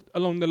to be more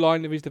along the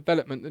line of his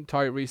development than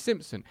Tyrese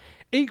Simpson.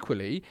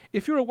 Equally,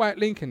 if you're away at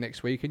Lincoln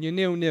next week and you're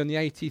 0-0 in the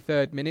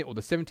 83rd minute or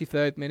the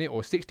 73rd minute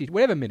or 60th,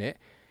 whatever minute,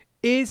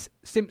 is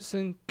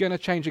Simpson going to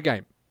change a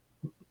game?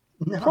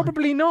 No.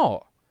 Probably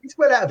not. He's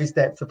well out of his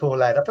depth, the poor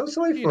lad. I feel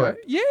sorry for him.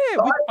 Yeah,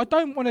 I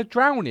don't want to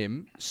drown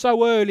him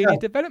so early in his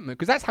development,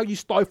 because that's how you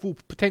stifle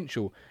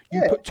potential.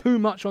 You put too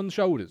much on the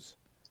shoulders.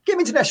 Get him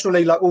into National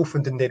League like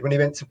Wolfenden did when he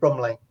went to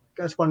Bromley.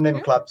 Go to one of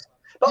them clubs.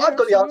 But I've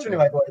got the answer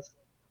anyway, boys.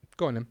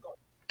 Go on then.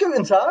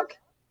 Guten Tag.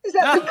 Is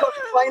that big cock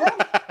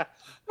trainer?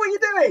 What are you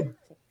doing?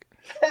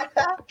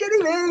 Get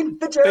him in.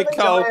 The German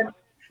giant.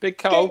 Big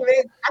Cole. Get him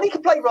in. And he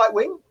can play right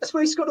wing. That's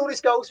where he scored all his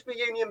goals for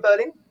Union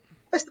Berlin.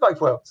 Best of both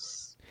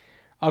worlds.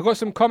 I've got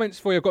some comments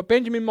for you. I've got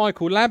Benjamin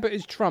Michael. Lambert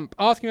is Trump.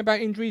 Asking about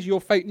injuries, you're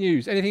fake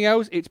news. Anything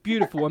else? It's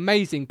beautiful,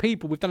 amazing.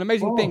 People, we've done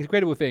amazing things,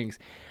 incredible things.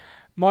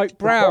 Mike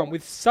Brown,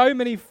 with so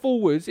many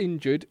forwards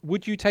injured,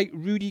 would you take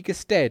Rudy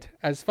Gestede?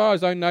 As far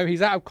as I know,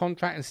 he's out of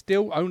contract and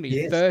still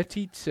only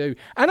 32.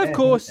 And of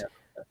course,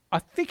 I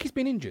think he's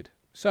been injured.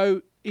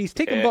 So he's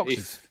ticking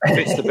boxes.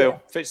 Fits the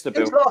bill. He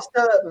was last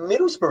at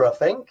Middlesbrough, I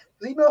think.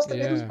 Was he last at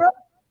Middlesbrough?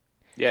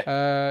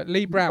 Yeah.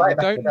 Lee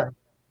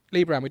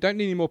Brown, we don't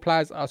need any more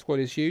players. Our squad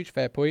is huge.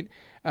 Fair point.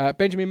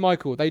 Benjamin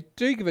Michael, they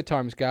do give a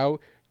timescale.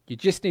 You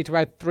just need to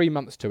add 3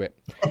 months to it.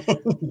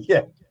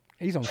 Yeah.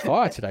 He's on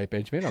fire today,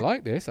 Benjamin. I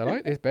like this,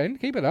 Ben.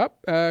 Keep it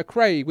up.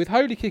 Craig, with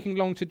Holy kicking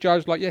long to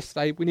judge like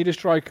yesterday, we need a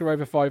striker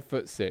over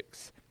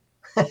 5'6".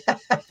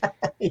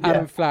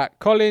 Adam Flatt.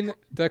 Colin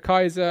De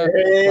Kaiser.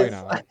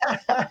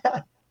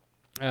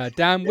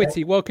 Dan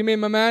Whitty, welcome in,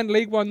 my man.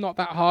 League One, not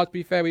that hard, to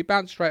be fair. We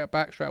bounced straight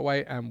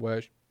away, and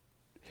were...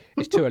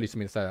 It's too early for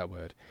me to say that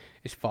word.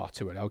 It's far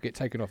too early. I'll get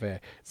taken off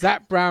air.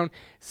 Zach Brown.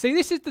 See,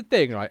 this is the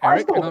thing, right,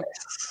 Eric?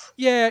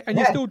 You're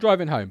still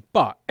driving home.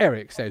 But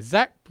Eric says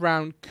Zach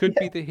Brown could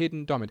be the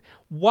hidden diamond.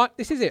 What?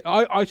 This is it.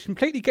 I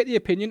completely get the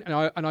opinion,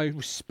 and I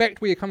respect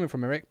where you're coming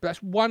from, Eric. But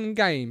that's one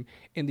game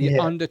in the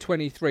under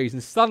 23s,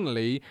 and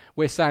suddenly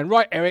we're saying,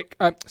 right, Eric,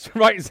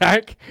 right,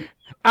 Zach,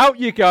 out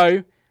you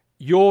go.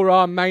 You're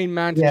our main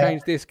man to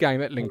change this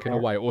game at Lincoln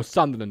away or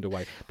Sunderland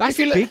away. That's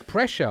big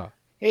pressure.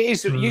 It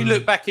is. You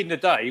look back in the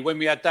day when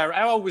we had Darren.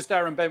 How old was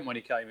Darren Bent when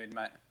he came in,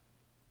 Matt?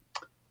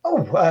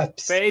 But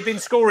he'd been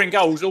scoring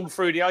goals all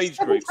through the age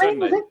groups,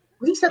 hadn't he?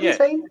 Was he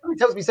 17? Yeah. He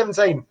tells me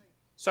 17.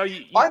 So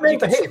I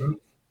remember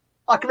him.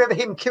 I can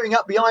remember him queuing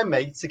up behind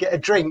me to get a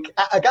drink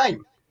at a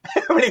game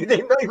when he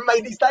didn't even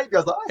made his debut.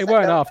 I was like, it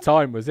weren't half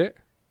time, was it?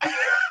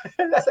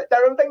 That's what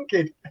Darren Bent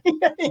kid.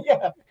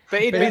 Yeah.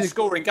 But he'd been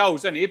scoring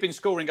goals, hadn't he? He'd been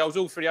scoring goals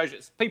all through the age.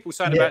 People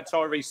saying about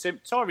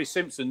Tyrese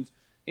Simpson.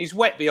 He's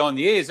wet behind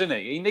the ears, isn't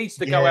he? He needs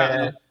to go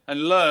out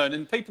and learn.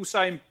 And people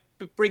saying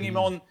bring him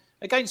on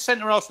against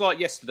centre-halves like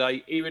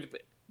yesterday.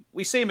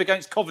 We see him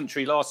against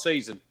Coventry last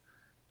season.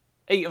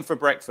 Eaten for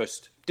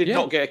breakfast. Did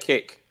not get a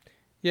kick.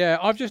 Yeah,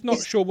 I'm just not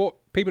sure what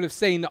people have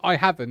seen that I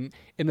haven't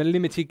in the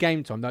limited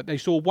game time. They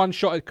saw one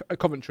shot at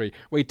Coventry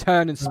where he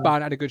turned and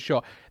spun, had a good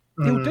shot.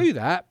 He'll do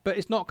that, but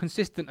it's not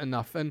consistent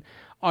enough. And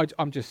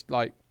I'm just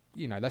like,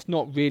 that's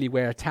not really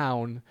where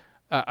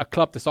a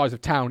club the size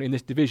of Town in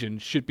this division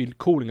should be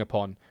calling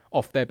upon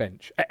off their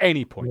bench at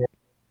any point.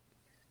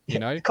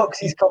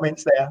 Coxey's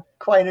comments there.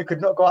 Quainer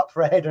could not go up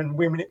for a head and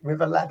win it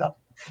with a ladder.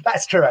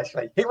 That's true,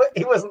 actually.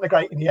 He wasn't the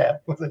great in the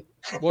air, was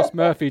he? What's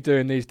Murphy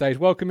doing these days?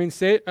 Welcome in,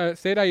 Sid.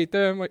 Sid, how you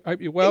doing?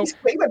 Hope you're well.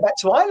 He went back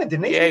to Ireland,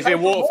 didn't he? Yeah, he's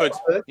in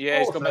Waterford. Yeah,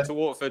 he's gone back to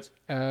Waterford.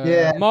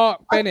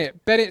 Mark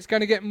Bennett. Bennett's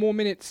going to get more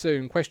minutes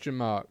soon, question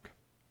mark.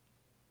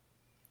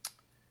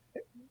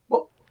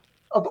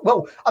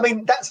 Well, I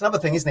mean, that's another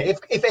thing, isn't it?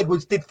 If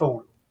Edwards did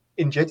fall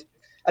injured,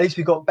 at least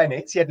we got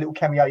Bennett. He had a little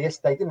cameo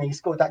yesterday, didn't he? He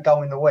scored that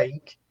goal in the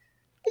week.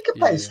 He could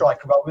play a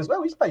striker role as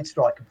well. He's played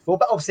striker before,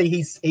 but obviously he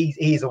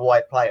is a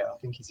wide player. I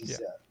think he's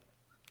his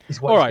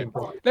all right,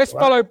 let's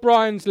follow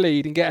Brian's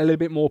lead and get a little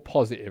bit more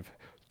positive.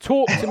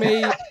 Talk to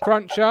me,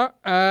 Cruncher.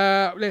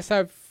 Let's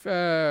have some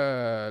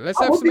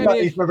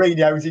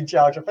Mourinho was in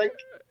charge, I think.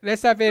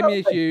 Let's have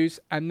MSUs,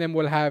 and then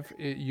we'll have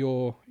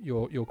your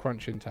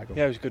crunching tackle.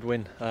 Yeah, it was a good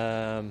win.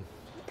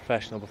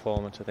 Professional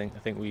performance. I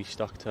think we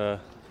stuck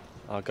to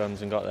our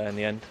guns and got there in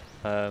the end.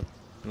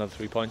 Another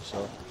 3 points.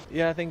 So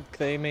yeah, I think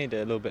they made it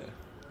a little bit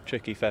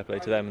tricky. Fair play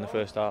to them in the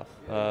first half.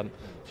 So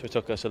it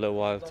took us a little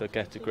while to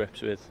get to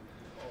grips with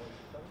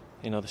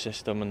the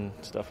system and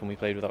stuff, and we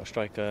played without a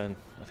striker, and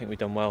I think we've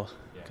done well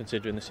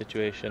considering the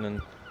situation, and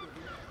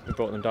we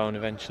brought them down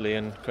eventually,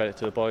 and credit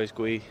to the boys,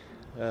 Gui,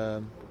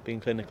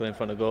 being clinical in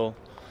front of goal,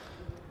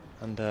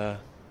 and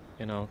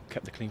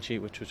kept the clean sheet,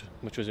 which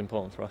was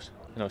important for us.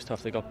 It's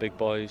tough, they got big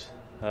boys,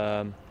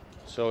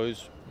 so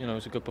it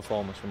was a good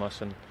performance from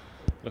us, and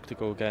look to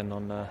go again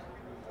on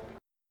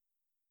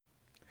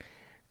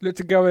Look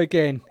to go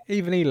again.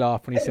 Even he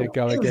laughed when he said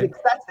go again. He was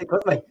ecstatic,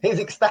 wasn't he? He was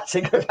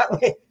ecstatic with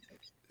that win.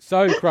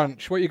 So,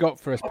 Crunch, what you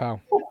got for us,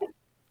 pal?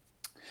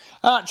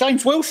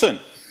 James Wilson.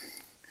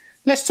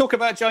 Let's talk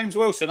about James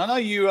Wilson. I know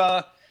you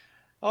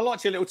I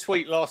liked your little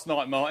tweet last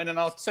night, Martin, and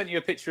I sent you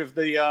a picture of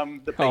the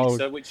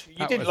pizza, which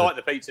you didn't like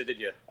the pizza, did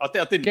you? I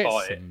didn't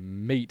buy it.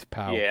 Meat,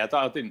 pal. Yeah,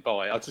 I didn't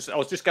buy it. I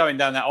was just going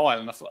down that aisle,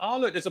 and I thought, oh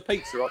look, there's a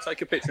pizza. I'll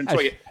take a picture and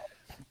tweet it,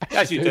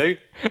 as you do.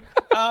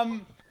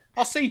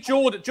 I see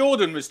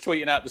Jordan was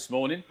tweeting out this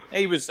morning.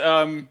 He was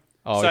saying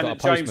that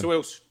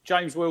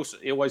James Wilson,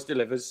 he always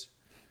delivers.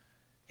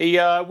 He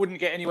wouldn't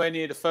get anywhere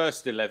near the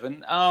first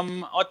 11.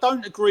 I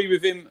don't agree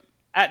with him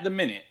at the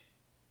minute.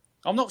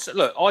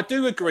 Look, I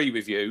do agree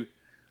with you.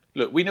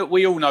 Look,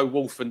 we all know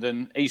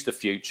Wolfenden, he's the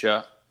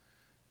future.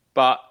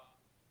 But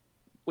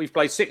we've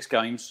played 6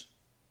 games.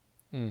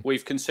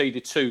 We've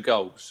conceded 2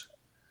 goals.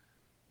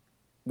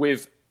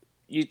 Like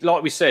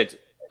we said,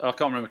 I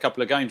can't remember a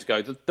couple of games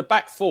ago, the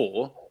back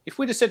 4, if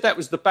we'd have said that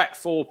was the back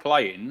 4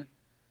 playing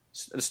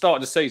at the start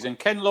of the season,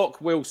 Kenlock,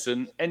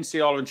 Wilson,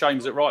 NCR and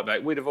James at right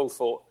back, we'd have all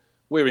thought,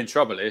 we're in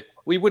trouble here.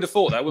 We would have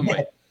thought that, wouldn't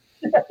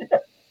we?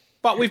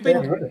 But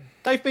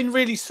they've been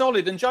really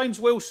solid. And James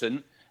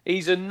Wilson,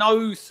 he's a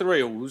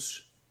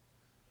no-thrills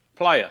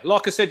player.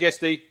 Like I said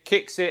yesterday,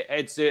 kicks it,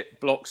 heads it,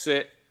 blocks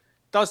it,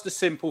 does the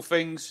simple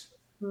things.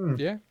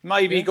 Yeah.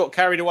 Maybe he got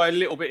carried away a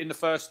little bit in the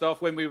first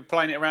half when we were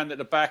playing it around at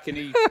the back and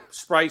he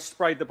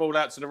sprayed the ball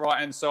out to the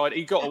right-hand side.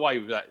 He got away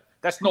with that.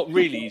 That's not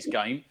really his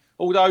game.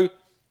 Although,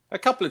 a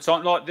couple of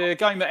times, like the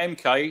game at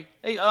MK,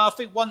 I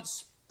think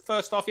once,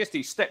 first half yesterday,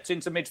 he stepped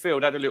into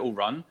midfield, had a little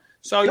run.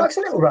 So he likes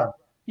a little run.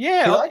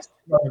 Yeah. He likes to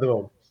run the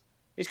ball.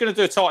 He's going to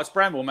do a Titus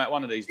Bramwell, Matt,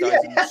 one of these days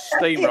and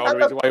steamroller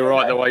his way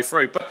right the way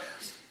through. But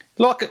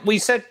like we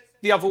said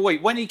the other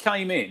week, when he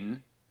came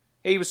in,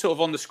 he was sort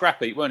of on the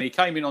scrap heap, weren't he? He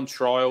came in on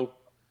trial.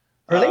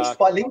 Released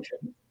by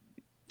Lincoln.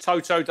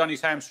 Toto done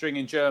his hamstring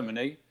in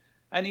Germany.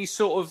 And he's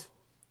sort of...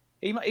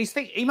 He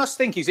must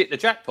think he's hit the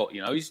jackpot,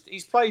 you know.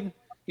 He's played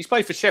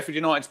for Sheffield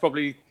United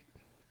probably...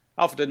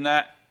 Other than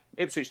that,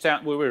 Ipswich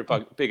Town... Well, we're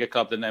a bigger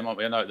club than them, aren't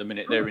we? I know at the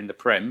minute they're in the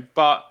Prem.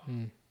 But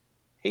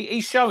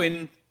he's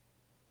showing...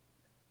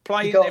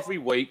 Playing every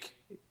week.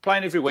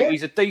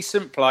 He's a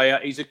decent player.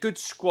 He's a good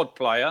squad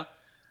player.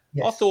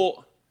 Yes.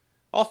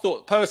 I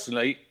thought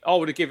personally, I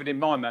would have given him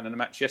my man in the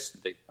match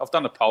yesterday. I've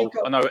done a poll.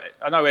 I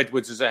know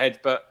Edwards is ahead,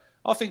 but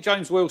I think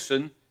James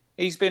Wilson,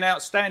 he's been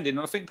outstanding.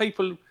 And I think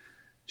people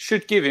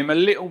should give him a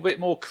little bit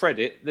more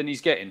credit than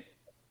he's getting.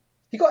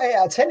 He got 8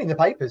 out of 10 in the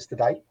papers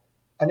today.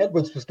 And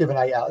Edwards was given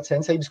 8 out of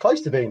 10, so he was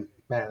close to being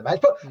man of the match.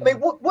 But I mean,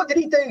 what did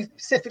he do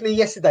specifically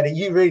yesterday that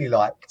you really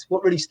liked?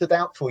 What really stood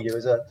out for you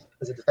as a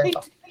defender?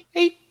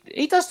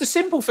 He does the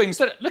simple things.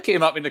 Look at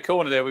him up in the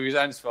corner there with his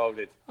hands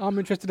folded. I'm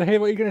interested to hear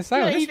what you're going to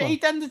say. Yeah,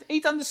 he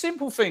done the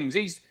simple things.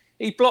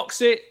 He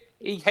blocks it,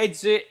 he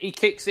heads it, he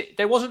kicks it.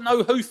 There wasn't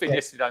no hoofing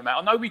yesterday, Matt.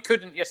 I know we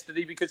couldn't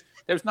yesterday because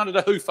there was none of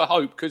the hoof for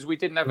hope because we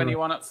didn't have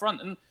anyone up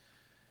front.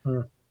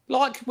 And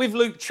like with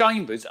Luke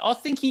Chambers, I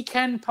think he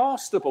can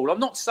pass the ball. I'm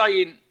not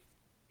saying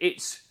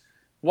it's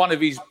one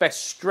of his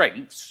best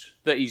strengths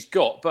that he's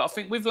got, but I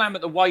think with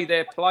Lambert, the way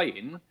they're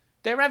playing,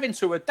 they're having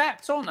to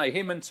adapt, aren't they?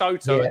 Him and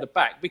Toto at the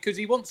back, because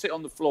he wants it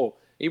on the floor.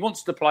 He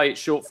wants to play it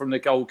short from the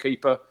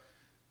goalkeeper.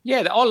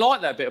 Yeah, I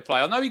like that bit of play.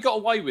 I know he got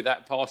away with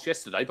that pass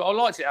yesterday, but I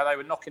liked it how they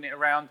were knocking it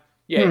around.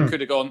 Yeah, it could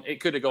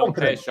have gone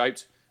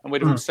pear-shaped, and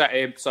we'd have all sat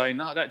here saying,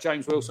 no, that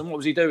James Wilson, what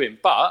was he doing?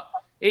 But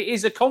it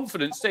is a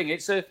confidence thing.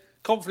 It's a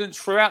confidence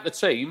throughout the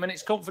team, and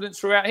it's confidence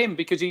throughout him,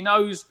 because he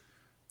knows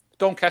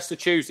Doncaster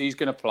Tuesday he's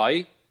going to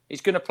play.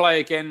 He's going to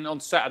play again on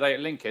Saturday at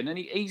Lincoln, and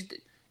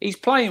he's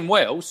playing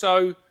well.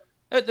 So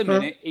at the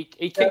minute, he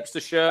keeps the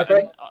shirt.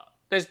 And,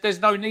 there's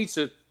no need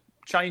to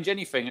change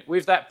anything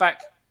with that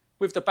back,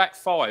 with the back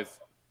 5.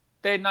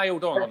 They're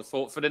nailed on, I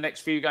thought, for the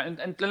next few games.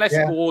 And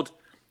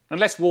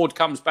unless Ward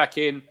comes back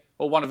in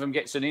or one of them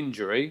gets an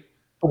injury,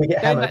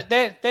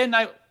 they're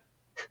nailed.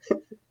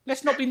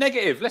 Let's not be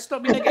negative.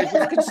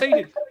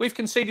 We've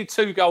conceded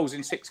 2 goals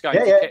in 6 games.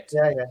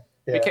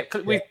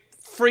 We've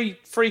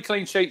 3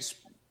 clean sheets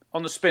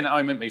on the spin at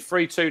home, haven't we?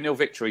 3 2-0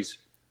 victories.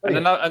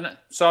 And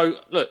so,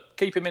 look,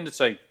 keep him in the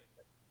team.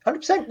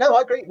 100%. No,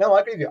 I agree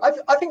with you.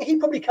 I think he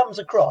probably comes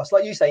across,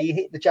 like you say, he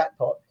hit the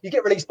jackpot. You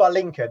get released by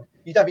Lincoln,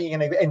 you don't think you're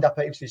going to end up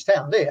at Ipswich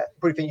Town, do you? You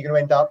probably think you're going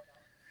to end up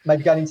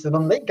maybe going into the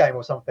non-league game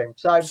or something.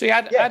 So, see,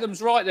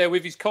 Adam's right there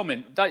with his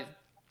comment.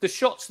 The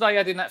shots they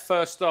had in that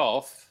first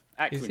half,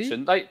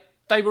 Accrington,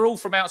 they were all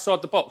from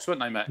outside the box,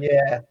 weren't they, Matt?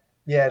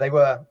 Yeah, they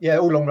were. Yeah,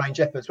 all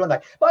long-range efforts, weren't they?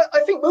 But I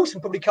think Wilson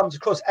probably comes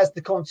across as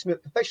the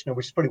consummate professional,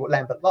 which is probably what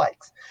Lambert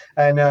likes.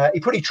 And he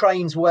probably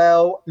trains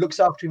well, looks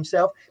after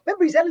himself.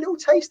 Remember, he's had a little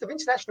taste of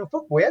international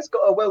football. He has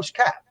got a Welsh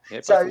cap. Yeah,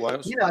 so,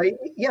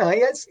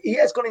 he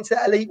has gone into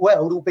that elite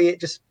world, albeit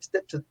just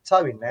stepped a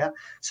toe in there.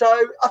 So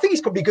I think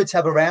he's probably good to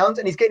have around,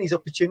 and he's getting his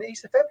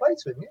opportunities. So fair play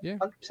to him,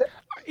 100%.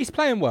 He's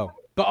playing well.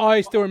 But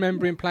I still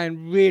remember him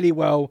playing really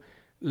well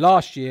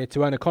last year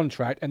to earn a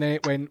contract, and then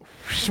it went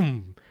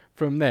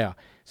from there.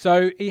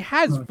 So he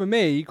has, for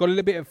me, got a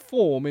little bit of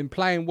form in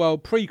playing well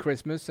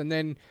pre-Christmas and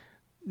then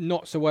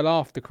not so well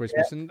after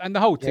Christmas, and the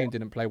whole team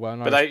didn't play well.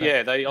 But I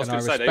was going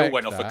to say they all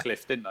went off a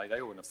cliff, didn't they? They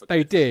all went off a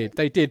cliff.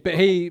 They did.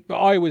 But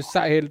I was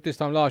sat here this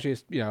time last year,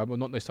 well,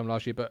 not this time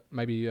last year, but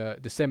maybe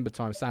December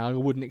time, saying I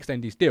wouldn't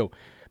extend his deal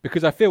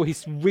because I feel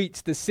he's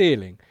reached the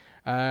ceiling,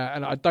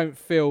 and I don't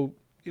feel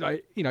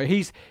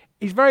he's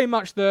very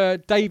much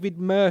the David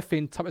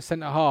Murphy type of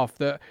centre half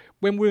that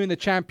when we were in the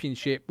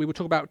Championship, we would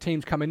talk about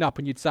teams coming up,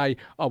 and you'd say,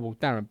 oh well,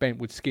 Darren Bent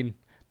would skin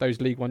those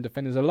League One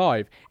defenders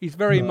alive. He's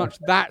very much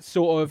that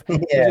sort of.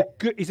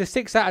 He's a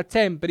 6 out of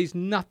 10, but he's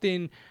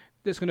nothing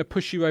that's going to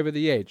push you over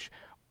the edge.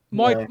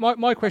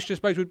 My question, I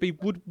suppose, would be: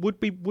 would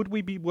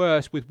we be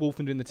worse with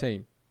Wolfenden in the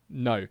team?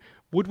 No.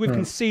 Would we have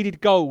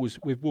conceded goals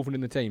with Wolfenden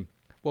in the team?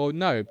 Well,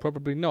 no,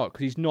 probably not,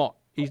 because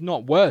he's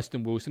not worse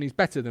than Wilson. He's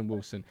better than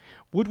Wilson.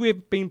 Would we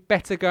have been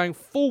better going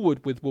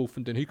forward with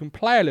Wolfenden, who can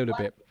play a little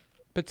bit?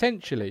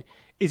 Potentially.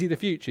 Is he the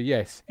future?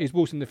 Yes. Is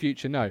Wilson the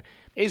future? No.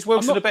 Is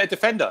Wilson a better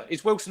defender?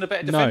 Is Wilson a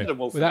better defender than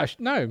Wolfenden?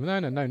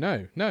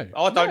 No.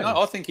 I don't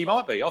know. I think he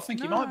might be.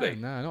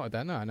 No, not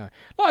that. No.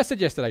 Like I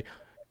said yesterday,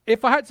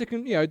 if I had to,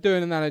 do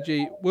an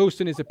analogy,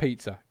 Wilson is a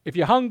pizza. If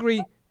you're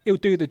hungry, he'll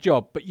do the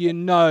job. But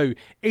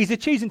he's a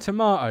cheese and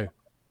tomato.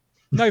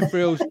 No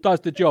frills,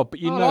 does the job.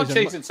 But I like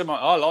cheese and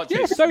tomato. I like cheese.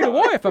 Yeah, so do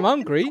I if I'm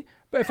hungry.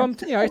 But if I'm,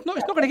 it's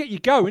not going to get you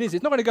going, is it?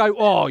 It's not going to go,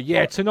 oh,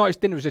 yeah, tonight's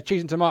dinner is a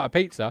cheese and tomato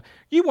pizza.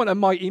 You want a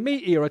mighty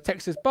meaty or a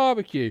Texas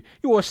barbecue.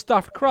 You want a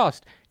stuffed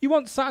crust. You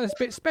want something that's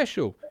a bit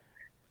special.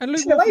 And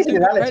Luke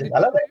Wolfenden, I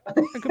love it.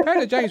 And compared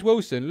to James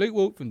Wilson, Luke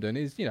Wolfenden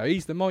is,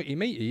 he's the mighty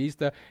meaty. He's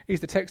the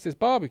Texas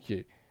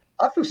barbecue.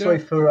 I feel sorry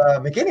for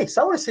McGuinness.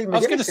 I want to see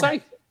McGuinness.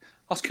 I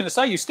was going to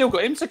say, you've still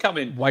got him to come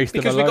in. Waste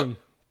of a loan.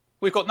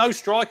 We've got no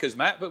strikers,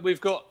 Matt, but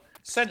we've got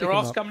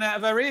centre-halves coming out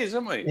of our ears,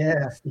 haven't we?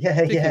 Yeah.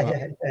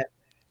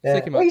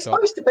 Well, he's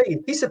supposed to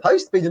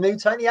be the new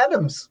Tony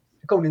Adams,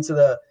 according to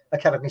the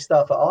academy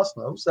staff at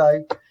Arsenal.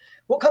 So,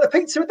 what kind of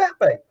pizza would that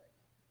be?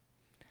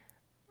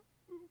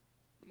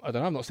 I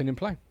don't know. I've not seen him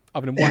play.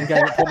 Other than one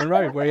game at Portman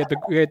Road where he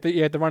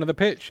had the run of the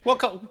pitch. What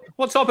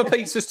type of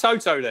pizza's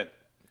Toto then?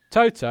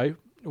 Toto?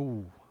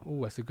 Oh,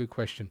 that's a good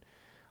question.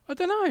 I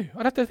don't know.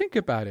 I'd have to think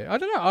about it. I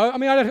don't know. I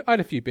mean, I had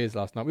a few beers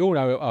last night. We all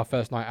know our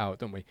first night out,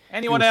 don't we?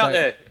 Anyone out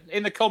there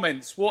in the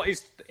comments?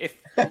 If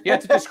you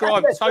had to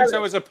describe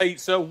Toto as a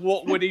pizza,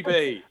 what would he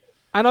be?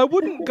 And I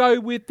wouldn't go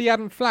with the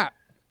Adam Flatt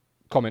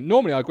comment.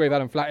 Normally, I agree with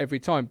Adam Flatt every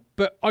time,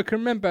 but I can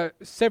remember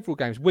several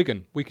games.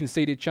 Wigan, we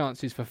conceded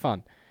chances for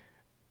fun.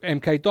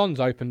 MK Dons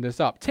opened us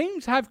up.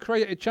 Teams have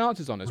created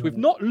chances on us. We've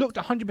not looked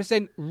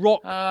 100%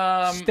 rock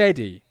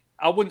steady.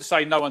 I wouldn't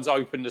say no one's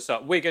opened us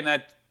up. Wigan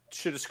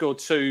should have scored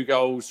 2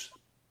 goals.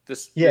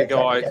 The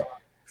guy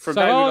from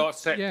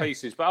set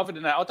pieces. But other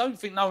than that, I don't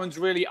think no one's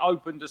really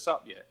opened us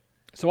up yet.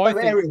 So I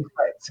think aerial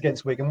threats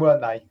against Wigan,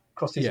 weren't they?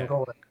 Cross-season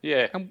corner.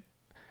 Yeah.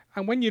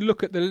 And when you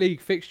look at the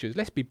league fixtures,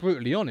 let's be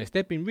brutally honest,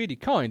 they've been really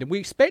kind. And we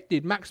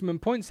expected maximum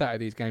points out of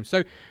these games.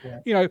 So,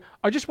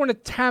 I just want to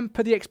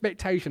tamper the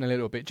expectation a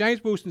little bit.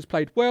 James Wilson's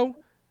played well,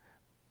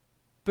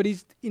 but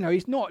he's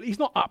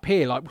not up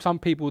here like some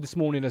people this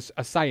morning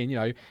are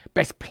saying,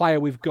 best player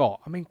we've got.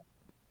 I mean,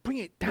 bring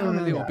it down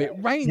a little bit.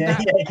 Rein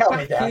that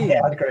back in.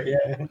 Yeah, I'd agree.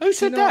 Yeah. Who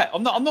said that?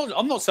 I'm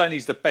not saying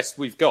he's the best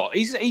we've got.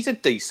 He's a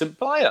decent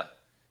player.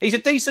 He's a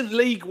decent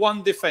League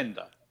One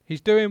defender.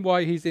 He's doing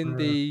why he's in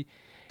doing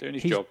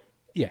his job.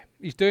 Yeah,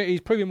 he's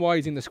proving why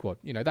he's in the squad.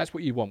 That's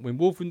what you want. When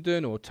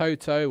Wolfenden or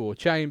Toto or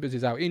Chambers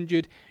is out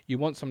injured, you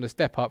want someone to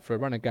step up for a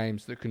run of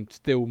games that can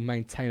still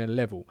maintain a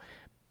level.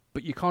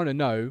 But you kind of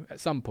know at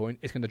some point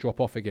it's going to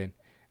drop off again.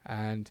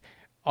 And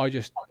I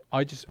just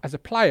as a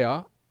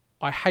player,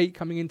 I hate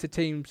coming into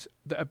teams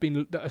that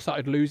have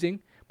started losing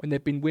when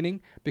they've been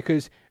winning,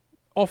 because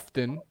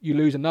often you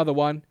lose another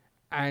one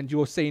and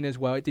you're seen as,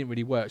 well, it didn't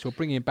really work, so we'll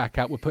bring him back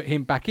out, we'll put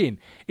him back in.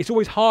 It's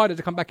always harder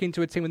to come back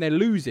into a team when they're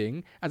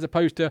losing as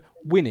opposed to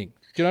winning.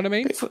 Do you know what I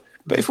mean?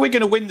 But if we're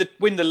going to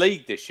win the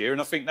league this year,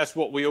 and I think that's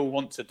what we all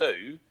want to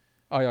do,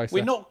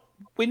 we're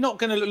not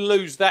going to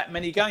lose that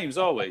many games,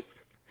 are we?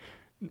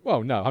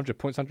 Well, no, 100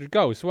 points, 100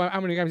 goals. So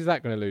how many games is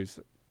that going to lose?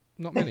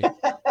 Not many.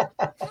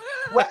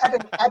 Well,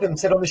 Adam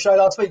said on the show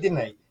last week, didn't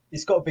he?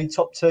 It's got to be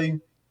top 2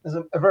 as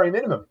a very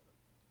minimum.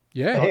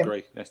 Yeah, I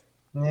agree. Yes.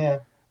 Yeah,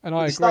 and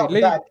I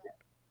agree.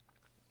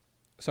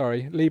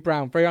 Lee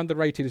Brown, very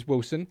underrated as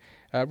Wilson.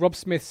 Rob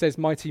Smith says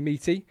mighty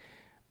meaty.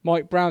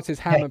 Mike Brown says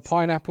ham and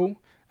pineapple,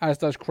 as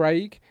does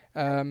Craig.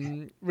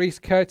 Reese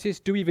Curtis,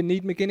 do we even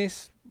need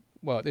McGuinness?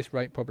 Well, at this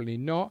rate, probably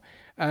not.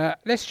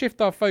 Let's shift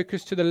our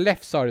focus to the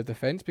left side of the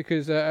fence,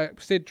 because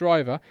Sid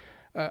Driver,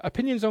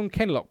 opinions on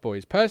Kenlock,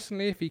 boys.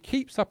 Personally, if he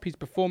keeps up his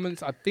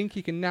performance, I think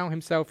he can nail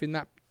himself in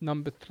that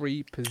number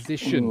 3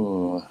 position.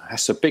 Ooh,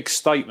 that's a big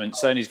statement,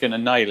 saying he's going to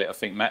nail it, I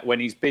think, Matt, when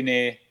he's been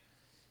here.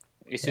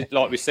 It's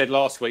like we said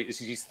last week,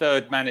 this is his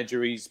 3rd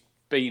manager he's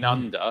been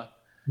under,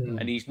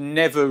 and he's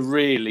never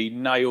really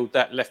nailed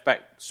that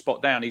left-back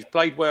spot down. He's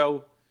played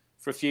well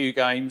for a few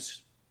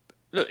games.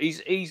 Look,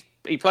 he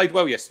played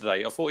well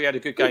yesterday. I thought he had a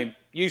good game.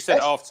 You said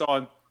at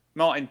half-time,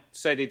 Martin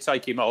said he'd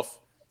take him off,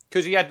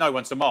 because he had no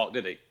one to mark,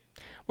 did he?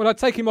 Well, I'd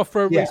take him off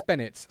for a Reece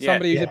Bennett,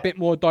 somebody who's a bit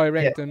more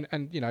direct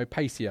and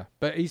pacier.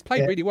 But he's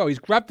played really well. He's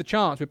grabbed the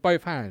chance with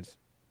both hands.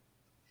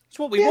 It's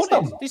what we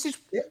wanted. This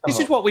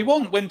is what we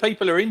want when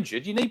people are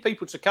injured. You need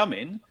people to come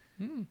in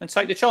and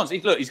take the chance.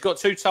 He's got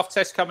 2 tough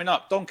tests coming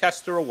up.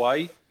 Doncaster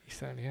away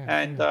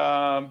and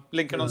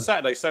Lincoln on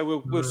Saturday.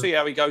 So we'll see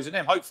how he goes in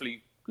them.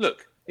 Hopefully,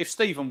 look, if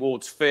Stephen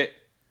Ward's fit,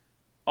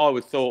 I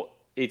would thought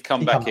he'd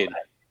come back in.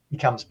 He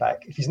comes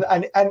back. If he's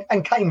not,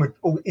 and Kane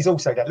is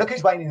also there. Look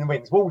who's waiting in the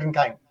wings. Ward and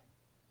Kane.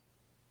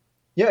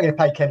 You're not going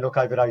to pay Ken Look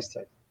over those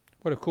two.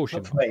 Well, of course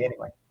not for me,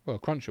 anyway. Well,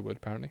 Cruncher would,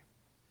 apparently.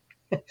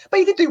 But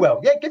he did do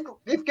well. Yeah,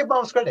 give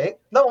Miles credit.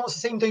 No one wants to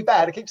see him do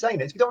bad. I keep saying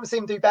this. We don't want to see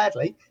him do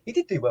badly. He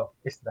did do well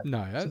yesterday.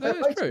 No,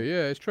 that's true.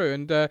 Yeah, it's true.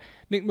 And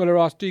Nick Muller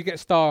asked, do you get a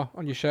star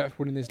on your shirt for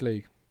winning this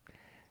league?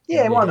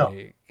 Yeah, why not?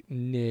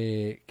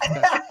 Nick.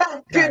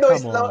 If it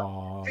annoys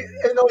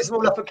them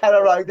all up at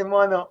Carrow Road, then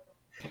why not?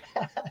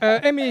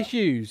 Emir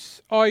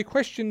Hughes, I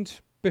questioned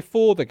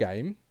before the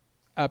game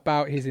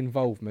about his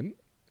involvement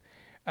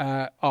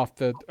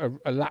after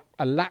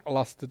a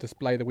lacklustre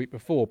display the week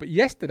before. But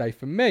yesterday,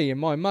 for me and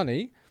my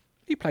money,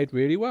 he played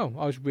really well.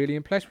 I was really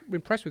impressed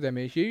with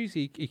Emir Hughes.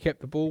 He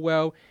kept the ball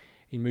well.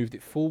 He moved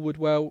it forward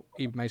well.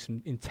 He made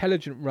some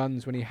intelligent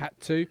runs when he had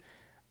to.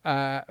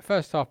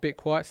 First half, bit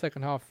quiet.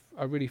 Second half,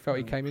 I really felt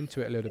he came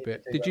into it a little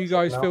bit. Did you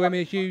guys feel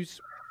Emir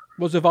Hughes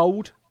was of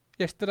old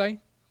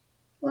yesterday?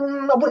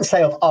 I wouldn't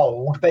say of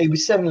old, but he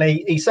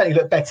certainly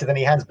looked better than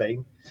he has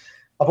been.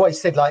 I've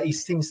always said he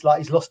seems like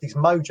he's lost his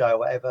mojo or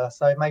whatever.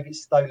 So maybe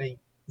it's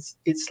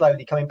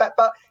slowly coming back.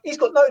 But he's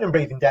got Nolan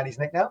breathing down his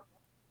neck now,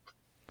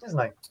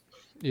 hasn't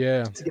he?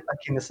 Yeah. To get back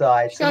in the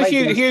side. So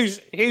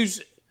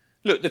Hughes.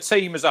 Look, the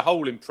team as a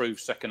whole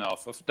improved second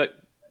half. The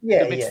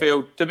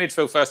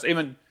midfield first.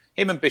 Him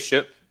and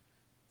Bishop,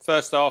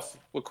 first half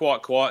were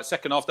quite quiet.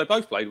 Second half, they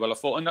both played well, I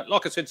thought. And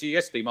like I said to you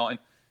yesterday, Martin,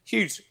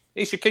 Hughes,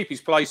 he should keep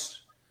his place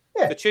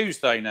for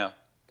Tuesday now.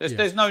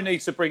 There's no need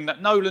to bring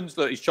that. Nolan's,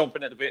 look, he's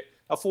chomping at the bit.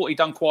 I thought he'd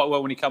done quite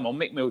well when he came on.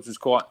 Mick Mills was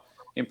quite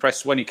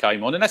impressed when he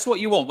came on. And that's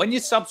what you want. When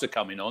your subs are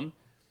coming on,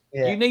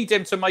 you need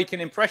them to make an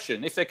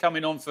impression. If they're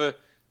coming on for,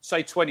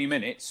 say, 20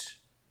 minutes,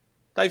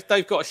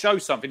 they've got to show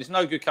something. It's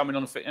no good coming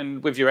on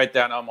and with your head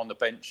down, I'm on the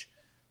bench.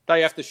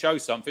 They have to show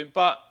something.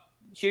 But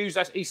Hughes,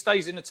 he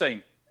stays in the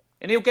team.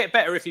 And he'll get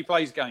better if he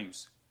plays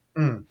games.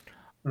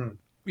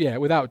 Yeah,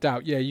 without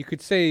doubt. Yeah, you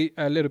could see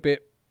a little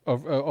bit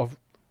of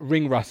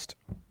ring rust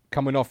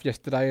coming off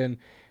yesterday, and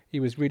he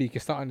was really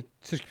starting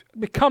to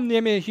become the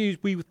Emir Hughes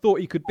we thought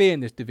he could be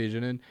in this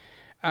division.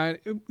 And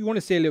we want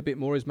to see a little bit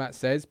more, as Matt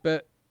says.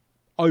 But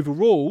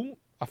overall,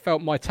 I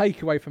felt my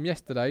takeaway from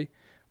yesterday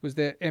was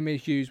that Emir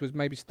Hughes was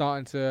maybe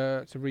starting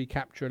to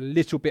recapture a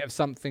little bit of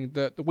something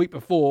that the week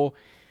before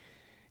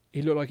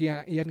he looked like he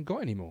hadn't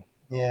got anymore.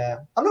 Yeah,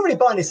 I'm not really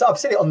buying this. I've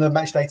said it on the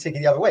matchday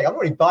ticket the other week. I'm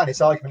not really buying this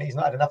argument he's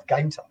not had enough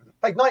game time.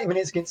 Played 90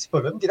 minutes against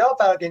Fulham, did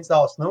half hour against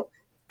Arsenal.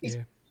 He's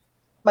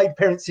made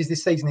appearances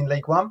this season in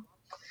League One.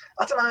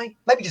 I don't know.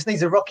 Maybe he just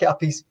needs a rocket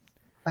up his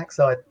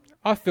backside.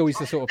 I feel he's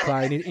the sort of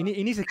player. He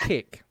needs a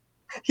kick.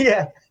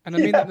 Yeah. And I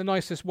mean that in the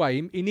nicest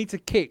way. He needs a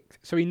kick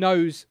so he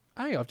knows,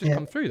 hey, I've just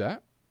come through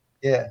that.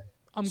 Yeah.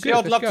 I'm good.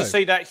 I'd love to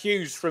see that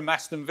Hughes from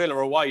Aston Villa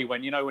away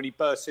when he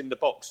bursts in the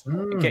box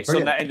and gets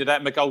on that end of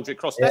that McGoldrick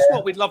cross. That's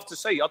what we'd love to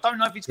see. I don't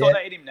know if he's got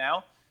that in him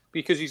now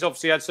because he's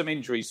obviously had some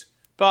injuries.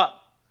 But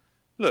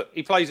look,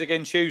 he plays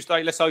again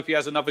Tuesday. Let's hope he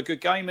has another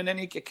good game and then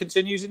he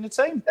continues in the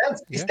team.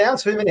 It's down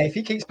to him, isn't it? If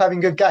he keeps having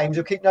good games,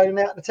 he'll keep Nolan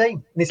out of the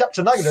team. And it's up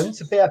to Nolan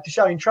to be able to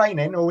show in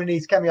training or when he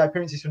needs cameo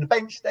appearances from the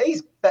bench that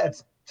he's better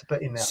to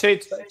put in there.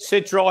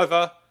 Sid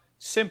Driver,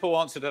 simple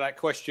answer to that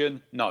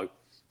question, no.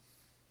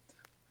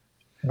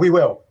 We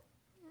will.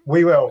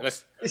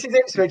 This is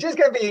Ipswich. There's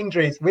going to be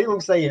injuries. We will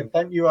see him.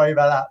 Don't you worry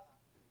about that.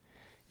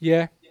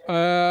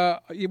 Yeah.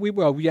 We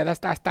will. Yeah,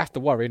 that's the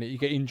worry, isn't it? You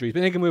get injuries.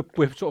 But then again,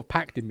 we're sort of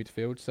packed in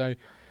midfield. So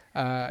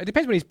it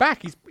depends when he's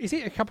back. Is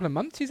it a couple of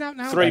months he's out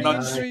now? 3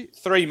 months.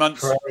 3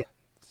 months. Correct.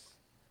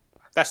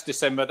 That's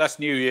December. That's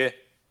New Year.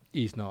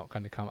 He's not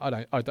going to come. I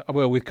don't.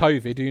 Well, with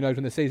COVID, who knows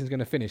when the season's going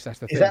to finish? That's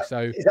the thing.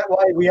 Is that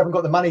why we haven't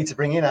got the money to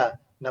bring in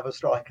another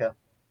striker?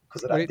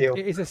 Because of that deal.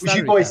 Which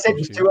you boys said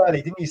was too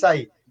early, didn't you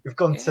say? We've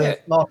gone to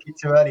market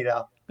too early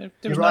now.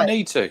 There's no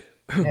need to.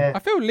 I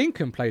feel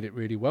Lincoln played it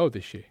really well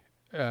this year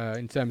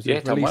in terms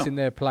of releasing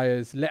their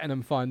players, letting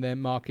them find their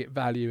market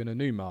value in a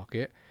new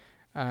market,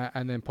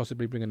 and then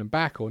possibly bringing them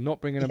back or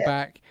not bringing them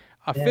back.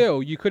 I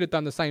feel you could have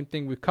done the same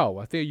thing with Cole.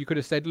 I think you could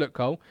have said, look,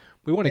 Cole,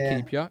 we want to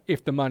keep you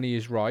if the money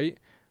is right,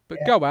 but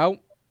go out,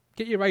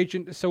 get your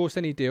agent to source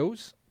any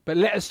deals, but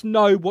let us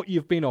know what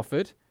you've been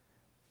offered,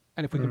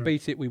 and if we can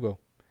beat it, we will.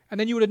 And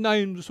then you would have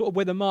known sort of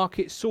where the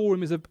market saw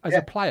him as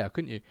a player,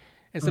 couldn't you?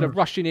 Instead of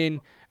rushing in,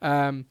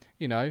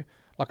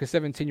 like a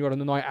 17-year-old on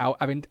the night out,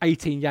 having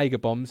 18 Jaeger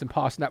bombs and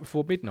passing out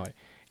before midnight.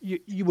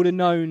 You would have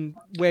known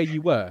where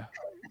you were.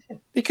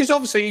 Because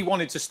obviously he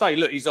wanted to stay.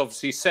 Look, he's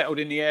obviously settled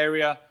in the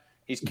area.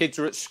 His kids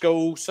are at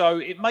school. So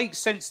it makes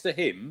sense to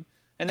him.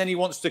 And then he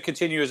wants to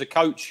continue as a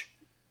coach.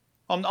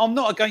 I'm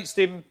not against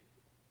him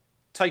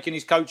taking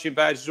his coaching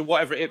badges or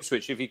whatever at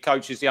Ipswich if he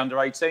coaches the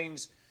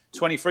under-18s,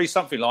 23,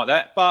 something like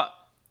that. But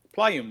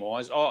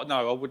playing-wise, I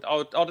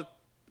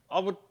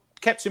would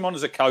kept him on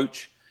as a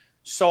coach,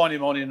 sign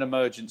him on in an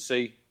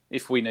emergency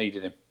if we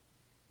needed him.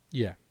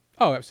 Yeah.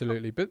 Oh,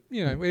 absolutely. But,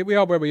 we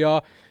are where we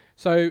are.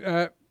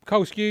 So,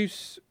 Cole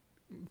Skuse,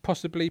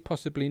 possibly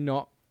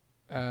not.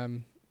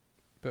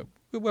 But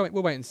we'll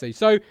wait and see.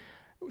 So,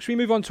 should we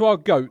move on to our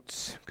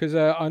GOATs? Because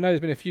I know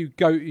there's been a few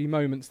GOATy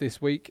moments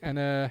this week.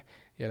 And,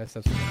 let's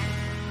have some.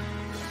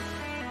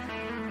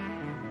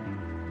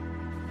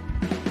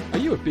 Are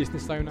you a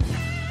business owner?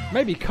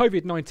 Maybe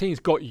COVID-19's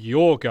got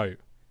your GOAT.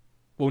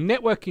 Well,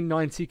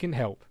 Networking90 can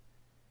help.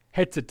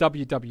 Head to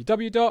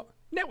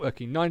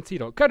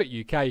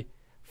www.networking90.co.uk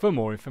for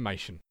more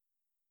information.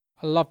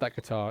 I love that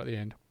guitar at the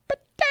end.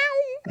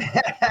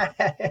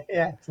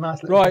 Yeah, it's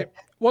nice. Right,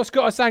 what's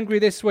got us angry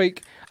this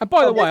week? And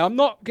by the way, I'm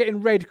not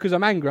getting red because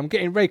I'm angry. I'm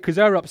getting red because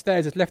her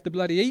upstairs has left the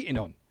bloody eating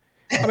on.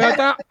 I mean,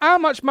 how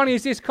much money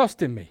is this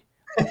costing me?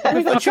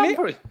 You've got a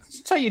jumper.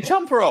 Take your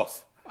jumper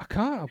off. I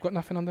can't. I've got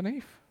nothing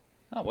underneath.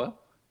 Oh, well.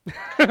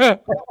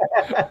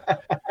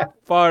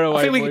 Fire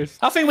away, boys.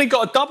 I think we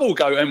got a double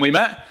GOAT, haven't we,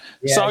 Matt?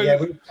 We're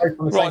both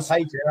on the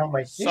same page here, aren't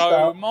we?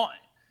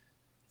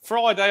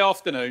 Friday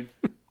afternoon,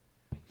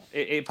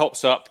 it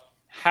pops up.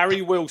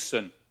 Harry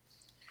Wilson.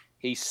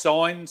 He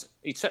signed.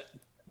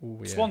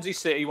 Swansea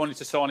City wanted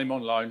to sign him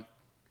on loan.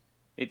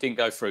 It didn't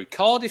go through.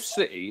 Cardiff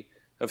City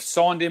have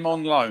signed him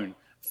on loan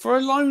for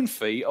a loan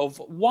fee of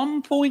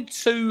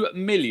 1.2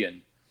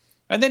 million.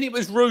 And then it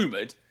was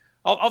rumoured.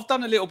 I've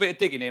done a little bit of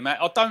digging here,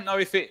 Matt. I don't know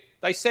if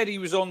they said he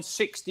was on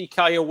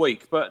 60k a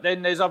week, but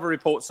then there's other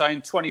reports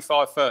saying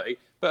 25, 30.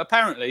 But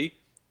apparently,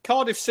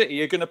 Cardiff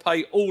City are going to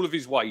pay all of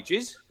his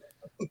wages.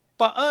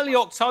 But early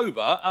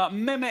October,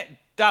 Mehmet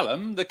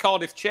Dallam, the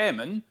Cardiff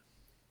chairman,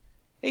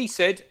 he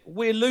said,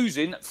 we're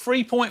losing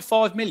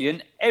 3.5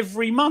 million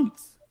every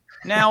month.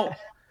 Now,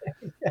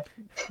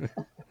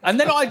 and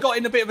then I got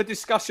in a bit of a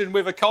discussion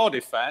with a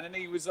Cardiff fan, and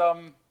he was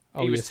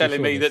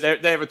telling me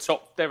that they're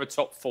a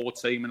top 4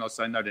 team, and I was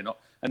saying, no, they're not.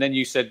 And then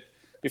you said,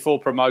 before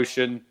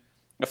promotion,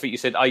 I think you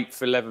said 8th,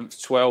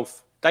 11th,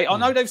 12th. I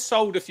know they've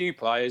sold a few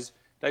players.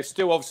 They've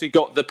still obviously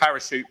got the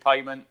parachute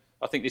payment.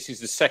 I think this is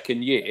the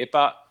second year.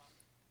 But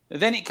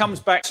then it comes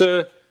back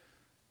to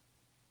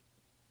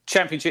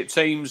Championship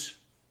teams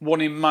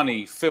wanting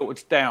money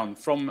filtered down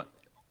from,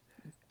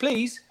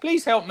 please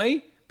help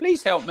me.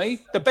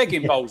 The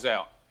begging bowl's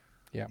out.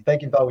 Yeah,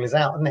 begging bowl is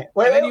out, isn't it?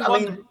 Well,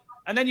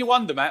 and then you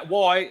wonder, Matt,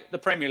 why the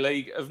Premier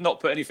League have not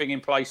put anything in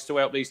place to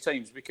help these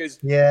teams, because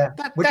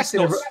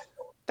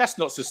that's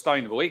not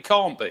sustainable. It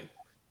can't be.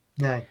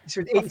 No,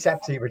 it's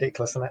absolutely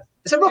ridiculous, isn't it?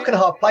 It's a rock and a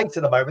hard place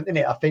at the moment, isn't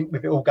it? I think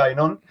with it all going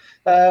on.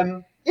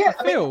 I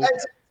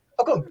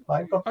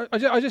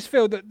just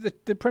feel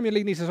that the Premier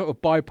League needs to sort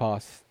of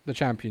bypass the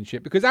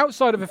Championship, because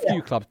outside of a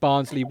few clubs,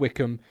 Barnsley,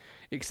 Wickham,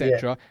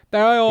 etc.,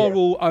 they are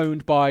all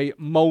owned by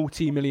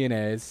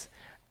multi-millionaires,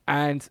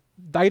 and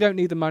they don't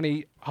need the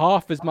money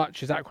half as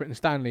much as Accrington and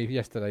Stanley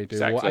yesterday do,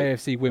 or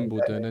AFC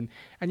Wimbledon,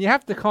 and you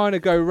have to kind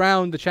of go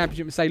round the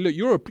Championship and say, look,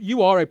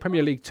 you are a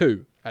Premier League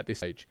 2 at this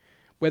stage,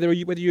 whether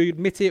you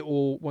admit it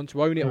or want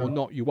to own it or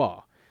not, you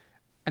are.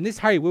 And this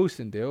Harry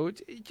Wilson deal,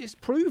 it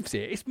just proves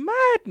it. It's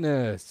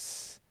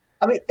madness.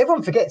 I mean,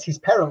 everyone forgets his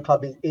parent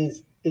club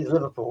is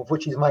Liverpool, of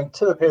which he's made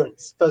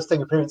first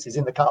team appearances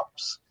in the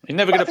Cups. He's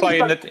never going to play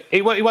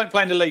he won't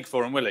play in the league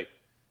for him, will he?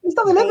 He's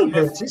done 11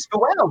 appearances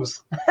for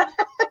Wales.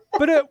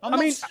 But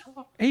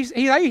his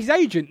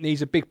agent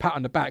needs a big pat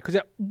on the back, because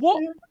at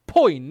what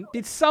point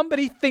did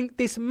somebody think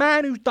this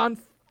man who's done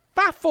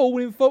faff all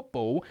in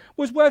football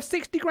was worth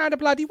 60 grand a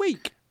bloody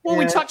week? Well,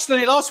 we touched on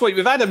it last week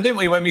with Adam, didn't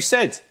we, when we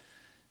said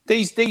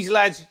these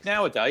lads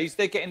nowadays,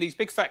 they're getting these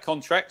big fat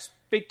contracts,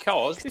 big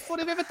cars, before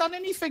they've ever done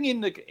anything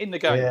in the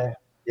game.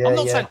 I'm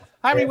not saying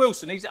Harry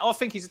Wilson. I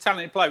think he's a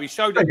talented player. He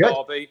showed at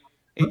Derby.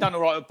 He done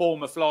all right at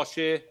Bournemouth last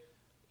year.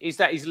 Is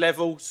that his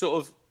level,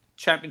 sort of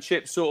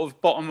Championship, sort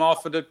of bottom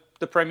half of the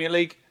Premier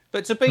League?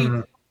 But to be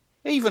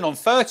even on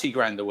 30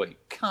 grand a week,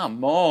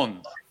 come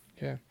on.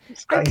 Yeah.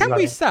 And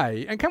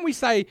can we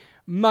say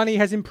money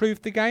has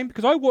improved the game?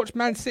 Because I watched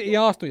Man City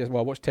Arsenal.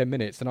 Well, I watched 10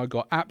 minutes and I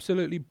got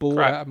absolutely bored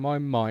out of my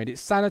mind.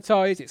 It's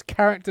sanitized. It's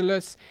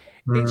characterless.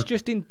 It's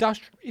just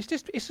industrial.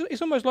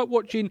 It's almost like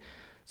watching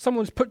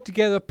someone's put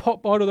together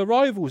Pop Idol the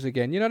Rivals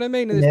again. You know what I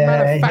mean? And it's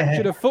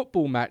manufactured a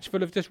football match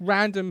full of just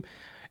random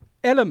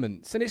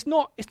elements. And it's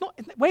not.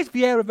 Where's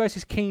Vieira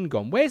versus Keane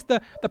gone? Where's the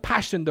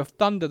passion, the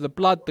thunder, the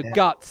blood, the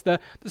guts,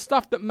 the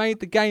stuff that made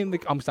the game?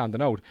 I'm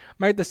sounding old.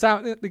 Made the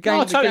game.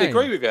 I totally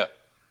agree with you.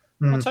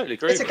 I totally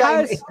agree. It's a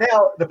game. It's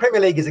now the Premier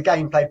League is a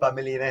game played by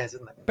millionaires,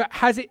 isn't it? But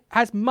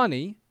has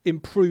money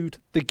improved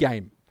the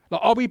game?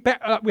 Like, are we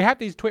better? Like, we have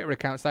these Twitter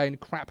accounts saying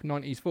crap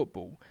 90s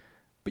football,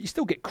 but you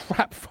still get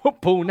crap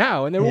football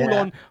now, and they're all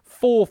on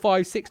 4,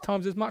 5, 6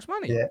 times as much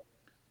money.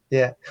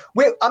 Yeah.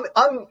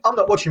 I'm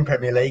not watching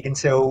Premier League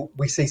until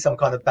we see some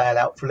kind of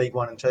bailout for League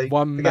 1 and 2.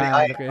 I'm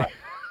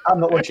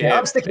not watching it.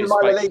 I'm sticking with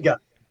my La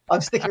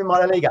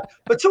Liga.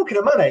 But talking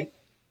of money,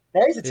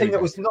 There is a team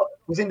that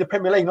was in the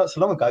Premier League not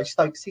so long ago,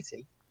 Stoke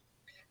City.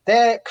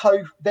 Their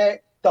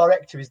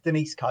director is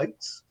Denise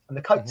Coates, and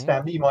the Coates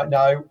family, you might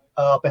know,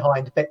 are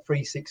behind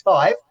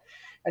Bet365,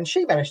 and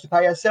she managed to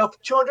pay herself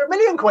 200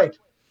 million quid.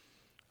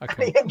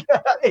 Okay.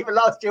 Even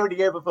last year or the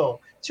year before,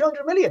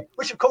 200 million,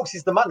 which of course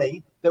is the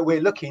money that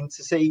we're looking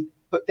to see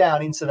put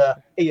down into the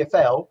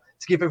EFL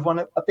to give everyone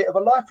a bit of a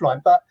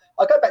lifeline. But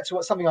I'll go back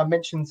to something I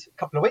mentioned a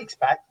couple of weeks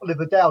back.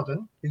 Oliver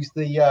Dowden, who's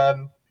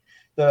the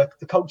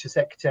culture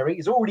secretary,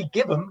 has already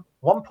given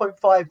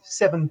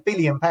 £1.57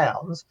 billion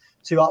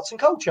to arts and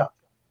culture.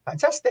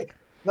 Fantastic.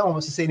 No one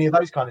wants to see any of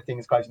those kind of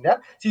things closing down.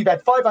 So you've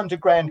had 500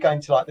 grand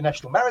going to like the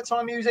National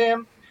Maritime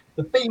Museum.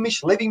 The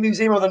Beamish Living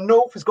Museum of the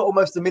North has got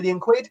almost £1 million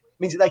quid.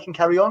 Means that they can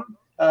carry on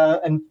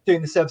and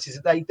doing the services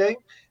that they do.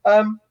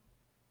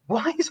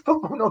 Why is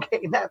football not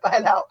getting that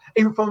bailout,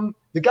 even from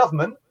the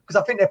government?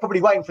 Because I think they're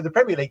probably waiting for the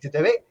Premier League to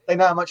do it. They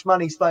know how much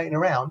money's floating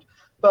around.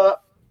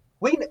 But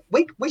we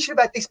should have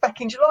had this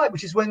back in July,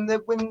 which is when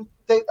the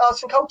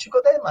arts and culture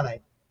got their money.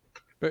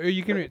 But who are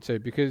you giving it to?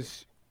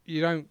 Because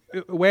you don't.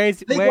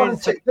 Where's League 1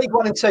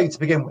 and 2 to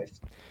begin with?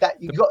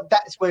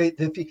 That's where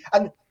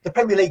and the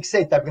Premier League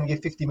said they were going to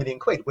give 50 million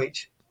quid,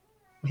 which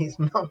is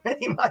not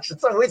really much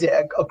at all, is it?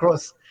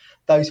 Across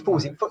those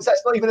fours, so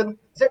that's not even.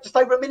 Is that just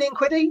over £1 million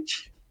quid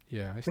each?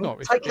 Yeah, it's not.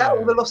 Take out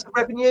all the loss of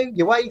revenue,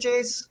 your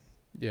wages.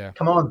 Yeah,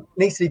 come on, it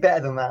needs to be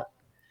better than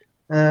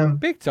that.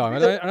 Big time,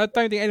 and I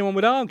don't think anyone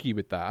would argue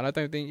with that. And I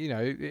don't think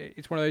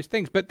it's one of those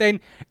things. But then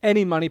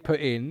any money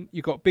put in,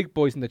 you've got big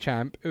boys in the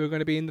champ who are going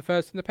to be in the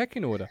first in the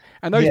pecking order,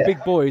 and those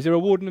big boys are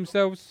awarding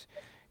themselves,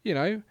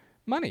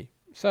 money.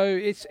 So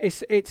it's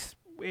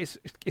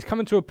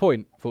coming to a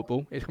point.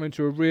 Football, it's coming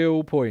to a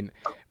real point.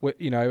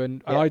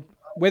 And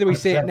whether we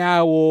see it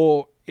now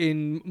or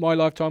in my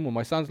lifetime or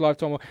my son's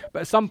lifetime,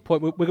 but at some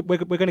point we're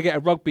going to get a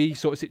rugby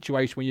sort of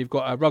situation where you've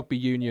got a rugby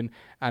union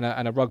and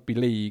a rugby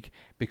league,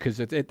 because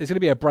there's going to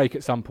be a break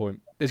at some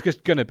point. There's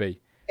just going to be.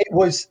 It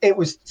was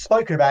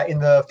spoken about in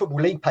the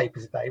Football League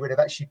papers today, where they've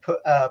actually put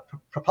a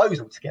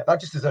proposal together,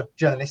 just as a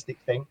journalistic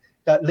thing,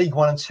 that League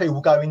 1 and 2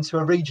 will go into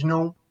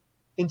regional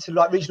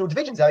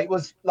divisions. It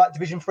was like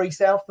Division 3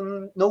 South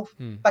and North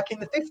back in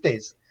the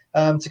 50s.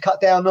 To cut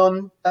down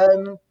on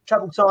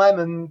travel time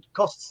and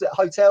costs at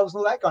hotels and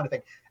all that kind of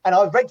thing. And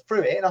I read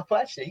through it and I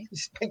thought, actually,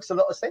 this makes a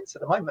lot of sense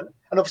at the moment.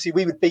 And obviously,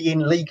 we would be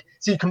in League.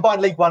 So you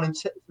combine League 1 and 2,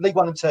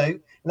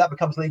 and that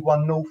becomes League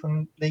 1 North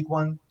and League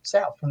 1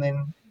 South, and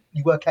then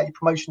you work out your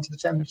promotion to the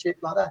Championship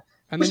like that.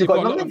 And then you've got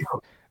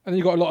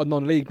a lot of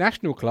non-league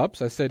national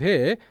clubs, as I said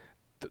here,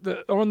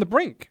 that are on the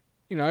brink.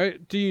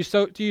 Do you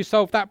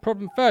solve that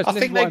problem first? I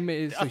think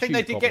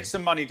they did get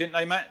some money, didn't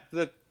they, Matt?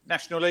 The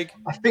National League?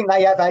 I think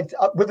they have had,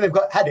 whether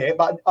they've had it,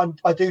 but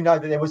I do know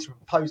that there was a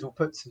proposal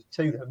put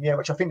to them,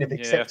 which I think they've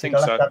accepted.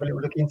 I'll have to have a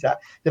little look into that.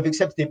 They've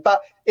accepted it,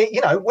 but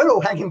we're all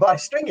hanging by a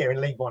string here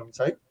in League 1 and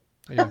 2.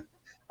 Yeah.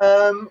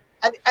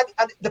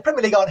 And the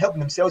Premier League aren't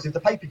helping themselves with the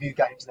pay-per-view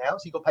games now,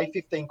 so you've got to pay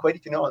 15 quid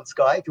if you're not on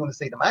Sky, if you want to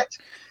see the match.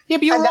 Yeah,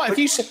 but you're right.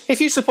 If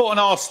you support an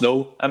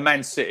Arsenal and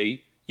Man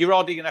City, you're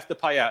hardly going to have to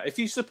pay out. If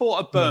you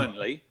support a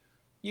Burnley,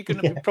 you're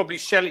going to probably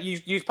shell it.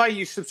 You pay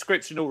your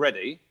subscription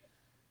already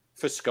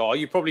for Sky.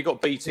 You've probably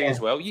got BT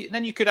as well.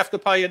 Then you could have to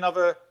pay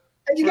another.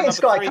 And you're getting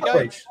Sky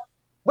coverage.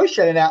 We're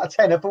shelling out a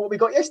tenner for what we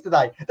got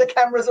yesterday. The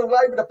cameras all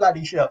over the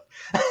bloody shop.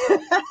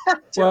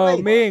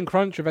 Well, me and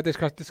Crunch have had this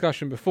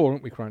discussion before,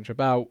 haven't we, Crunch,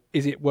 about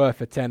is it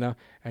worth a tenner?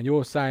 And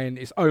you're saying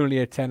it's only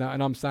a tenner,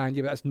 and I'm saying,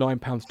 but that's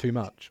 £9 too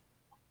much.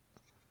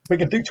 We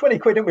can do 20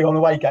 quid, didn't we, on the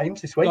away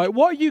games this week? Like,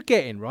 what are you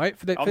getting, right?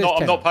 I'm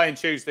not paying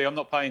Tuesday. I'm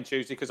not paying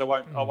Tuesday because I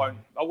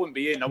wouldn't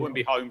be in. I wouldn't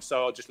be home,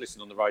 so I'll just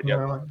listen on the radio.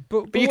 Right.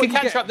 But you can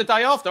catch up the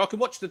day after. I can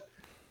watch the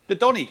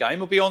Donny game.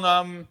 It'll be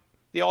on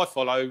the I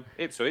Follow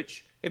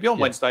Ipswich. It'll be on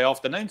Wednesday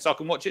afternoon, so I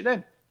can watch it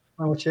then.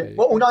 I'll watch it.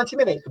 What, all 90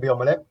 minutes will be on,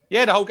 will it?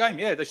 Yeah, the whole game.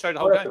 Yeah, they show the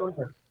whole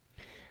game.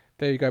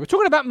 There you go. We're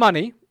talking about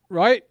money,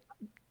 right?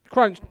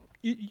 Crunch,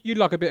 you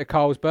like a bit of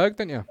Carlsberg,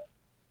 don't you?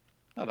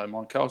 I don't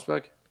mind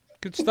Carlsberg.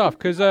 Good stuff,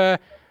 because a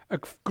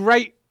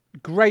great,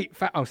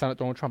 I'll sound like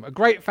Donald Trump. A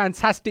great,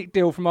 fantastic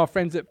deal from our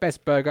friends at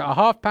Best Burger. A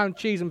 £half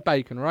cheese and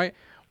bacon, right?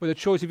 With a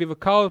choice of either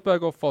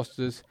Carlsberg or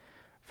Foster's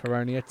for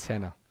only a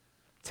tenner.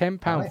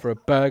 £10 for a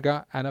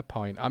burger and a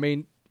pint. I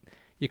mean,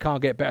 you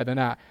can't get better than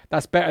that.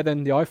 That's better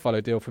than the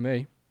iFollow deal for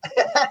me.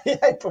 Yeah,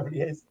 it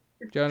probably is.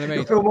 Do you know what I mean?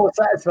 You feel more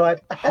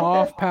satisfied.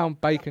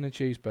 £half bacon and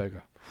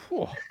cheeseburger.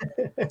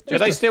 Are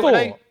they still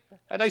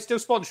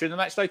sponsoring the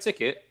matchday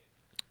ticket?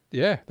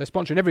 Yeah, they're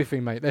sponsoring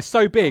everything, mate. They're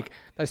so big,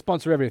 they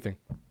sponsor everything.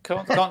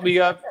 Can't we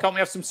have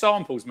some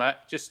samples,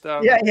 Matt? Just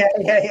yeah.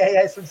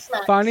 Some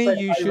snacks. Funny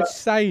you should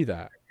say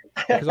that,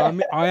 because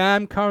I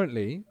am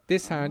currently,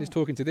 this hand is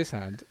talking to this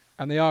hand,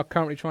 and they are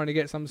currently trying to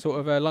get some sort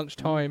of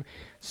lunchtime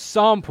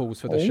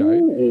samples for the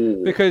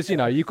show, because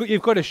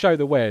you've got to show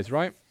the wares,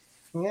 right?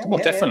 Yeah,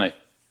 definitely.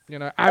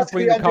 And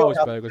bring the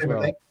Carlsberg as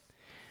well.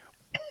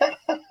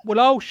 Well,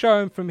 I'll show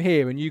them from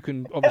here, and you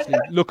can obviously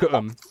look at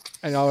them,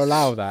 and I'll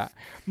allow that.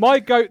 My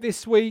goat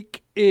this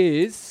week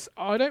is...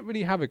 I don't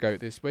really have a goat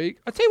this week.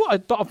 I'll tell you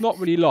what I've not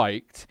really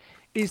liked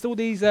is all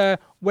these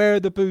 "Where are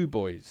the boo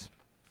boys?"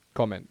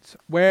 comments.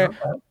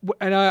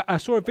 And I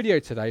saw a video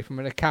today from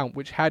an account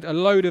which had a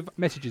load of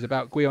messages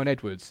about Gwion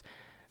Edwards.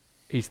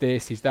 He's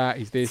this, he's that,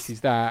 he's this,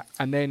 he's that,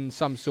 and then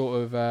some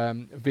sort of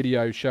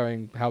video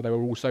showing how they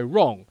were also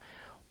wrong.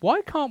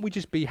 Why can't we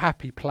just be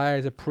happy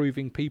players are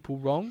proving people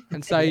wrong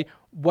and say,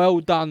 well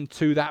done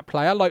to that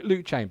player? Like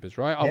Luke Chambers,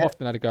 right? I've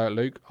often had a go at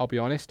Luke, I'll be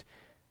honest.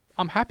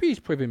 I'm happy he's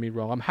proving me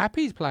wrong. I'm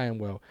happy he's playing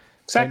well.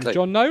 Exactly. And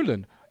John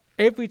Nolan.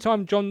 Every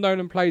time John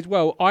Nolan plays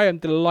well, I am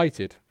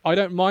delighted. I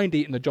don't mind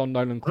eating the John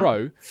Nolan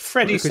crow.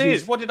 Freddie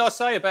Sears, what did I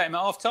say about him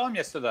at half-time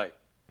yesterday?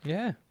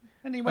 Yeah.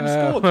 And he went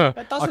and scored.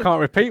 I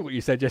can't repeat what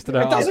you said yesterday.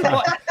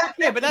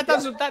 Yeah, but that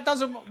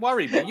doesn't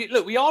worry me.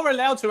 Look, we are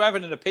allowed to have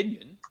an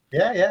opinion.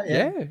 Yeah.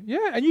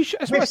 And you should.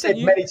 That's We've said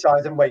many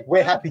times, haven't we?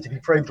 We're happy to be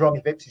proved wrong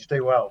if Ipswich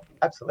do well.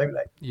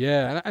 Absolutely.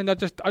 Yeah, and I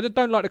just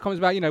don't like the comments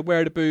about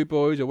where are the boo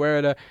boys or where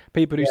are the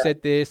people who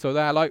said this or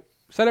that. Like,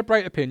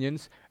 celebrate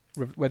opinions,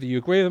 whether you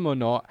agree with them or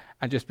not,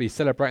 and just be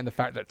celebrating the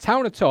fact that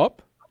Town are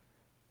top,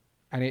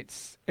 and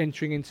it's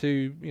entering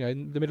into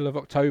the middle of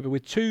October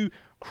with 2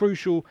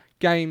 crucial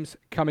games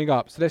coming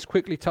up. So let's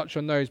quickly touch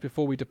on those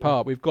before we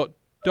depart. We've got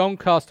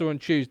Doncaster on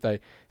Tuesday.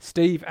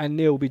 Steve and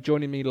Neil will be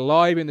joining me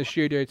live in the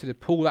studio to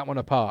pull that one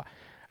apart.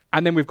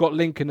 And then we've got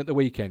Lincoln at the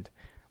weekend.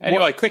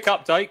 Anyway, quick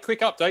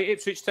update.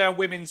 Ipswich Town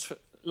women's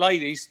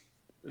ladies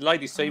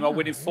team are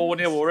winning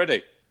 4-0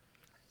 already.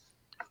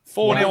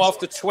 4-0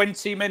 after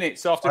 20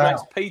 minutes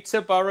against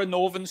Peterborough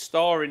Northern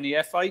Star in the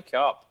FA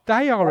Cup.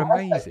 They are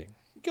amazing.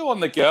 Go on,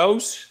 the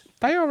girls.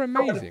 They are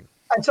amazing.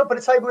 And top of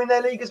the table in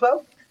their league as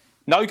well?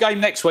 No game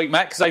next week,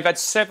 Matt, because they've had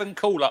 7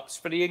 call-ups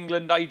for the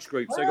England age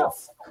group. Wow.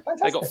 So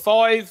they got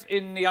 5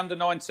 in the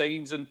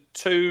under-19s and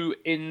 2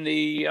 in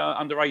the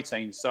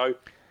under-18s. So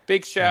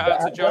big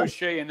shout-out to Joe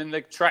Sheehan and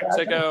the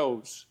Tractor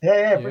girls.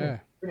 Yeah.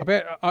 I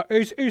bet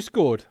who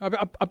scored? I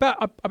bet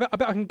I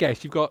can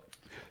guess. You've got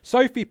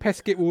Sophie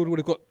Peskett would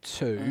have got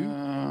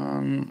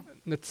 2.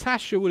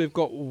 Natasha would have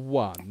got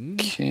 1.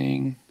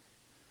 King.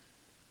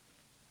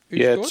 Who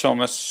scored?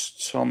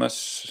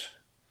 Thomas.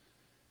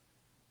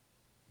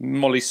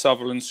 Molly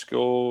Sutherland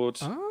scored.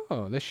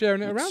 Oh, they're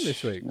sharing it around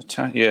this week.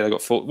 Yeah, they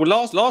got 4.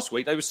 Well, last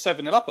week they were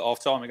 7-0 up at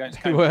half-time against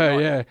Cambridge.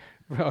 Well, yeah.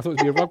 I thought it would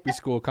be a rugby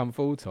score come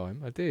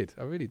full-time. I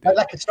really did. No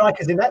lack of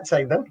strikers in that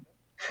team, then.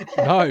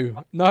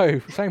 No.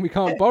 Saying we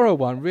can't borrow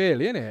one,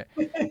 really, isn't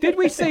it? Did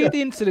we see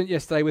the incident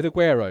yesterday with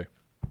Aguero?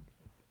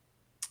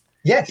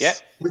 Yes. Yeah.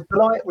 With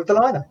the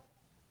liner.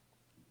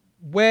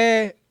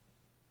 Where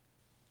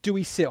do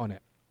we sit on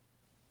it?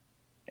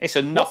 It's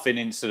a nothing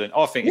incident.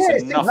 I think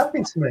it's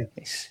nothing to me.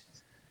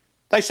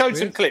 They showed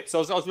some clips. I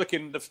was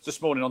looking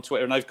this morning on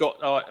Twitter, and they've got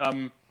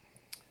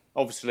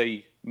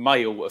obviously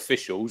male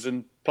officials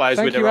and players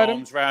with their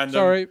arms round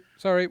them.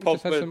 Sorry.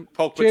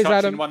 Pogba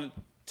Cheers,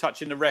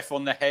 touching the ref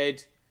on the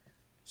head.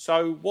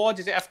 So why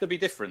does it have to be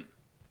different?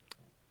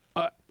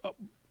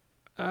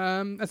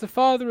 As a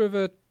father of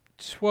a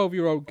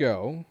 12-year-old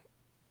girl,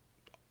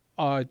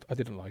 I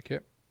didn't like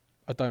it.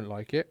 I don't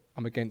like it.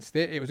 I'm against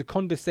it. It was a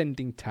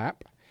condescending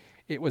tap.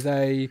 It was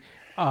a,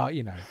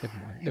 never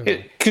mind.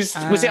 Because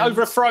was it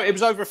over a throw? It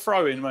was over a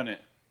throw-in, wasn't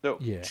it?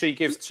 That she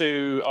gives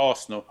to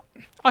Arsenal.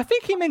 I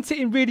think he meant it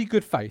in really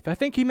good faith. I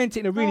think he meant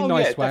it in a really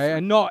nice way definitely.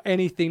 and not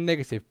anything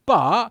negative.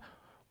 But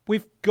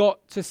we've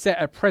got to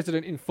set a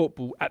precedent in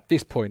football at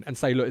this point and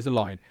say, look, there's a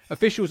line.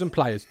 Officials and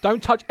players.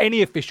 Don't touch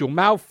any official,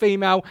 male,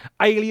 female,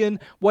 alien,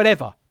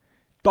 whatever.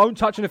 Don't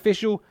touch an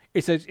official.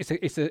 It's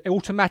an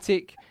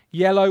automatic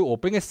yellow, or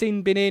bring a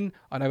sin bin in.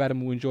 I know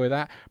Adam will enjoy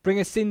that.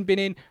 Bring a sin bin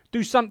in.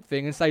 Do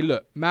something and say,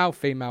 look, male,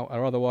 female,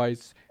 or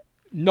otherwise,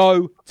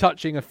 no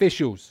touching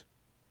officials.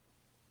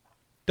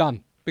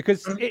 Done.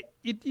 Because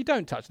you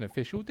don't touch an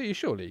official, do you?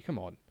 Surely, come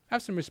on,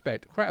 have some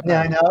respect. No,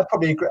 I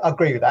probably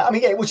agree with that. I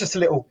mean, it was just a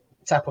little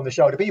tap on the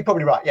shoulder, but you're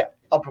probably right. Yeah,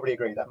 I'll probably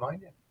agree with that, mate.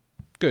 Yeah.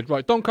 Good.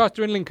 Right,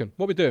 Doncaster and Lincoln.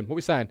 What are we doing? What are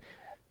we saying?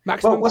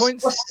 Maximum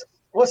points.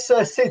 What's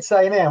Sid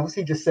saying now? What's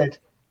he just said?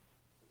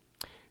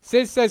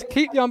 Sid says,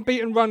 keep the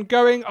unbeaten run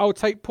going. I'll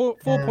take 4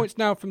 points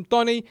now from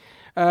Donny.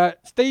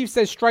 Steve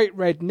says, straight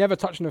red, never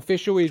touch an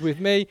official. He's with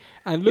me.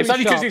 And Louis It's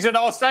only because he's an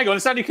Arsenal.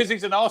 It's only because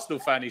he's an Arsenal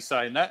fan. He's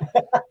saying that.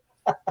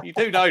 You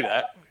do know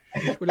that.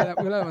 We'll let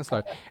that one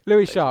slide.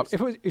 Louis Sharp,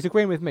 he's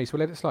agreeing with me, so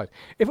we'll let it slide.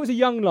 If it was a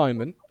young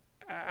lineman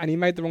and he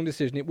made the wrong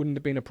decision, it wouldn't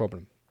have been a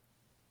problem.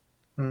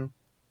 I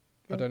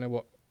don't know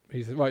what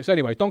he's... Right, so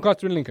anyway,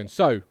 Doncaster and Lincoln.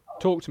 So,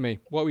 talk to me.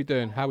 What are we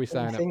doing? How are we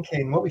saying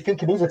it? What are we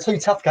thinking? These are 2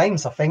 tough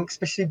games, I think,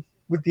 especially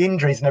with the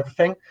injuries and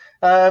everything.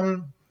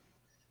 I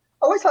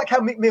always like how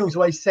Mick Mills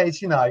always says,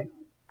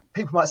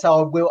 people might say,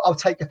 I'll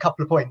take a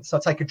couple of points. I'll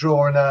take a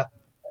draw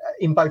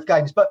in both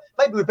games. But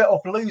maybe we're better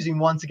off losing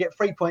one to get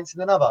 3 points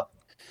in another.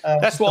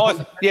 That's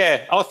what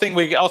I think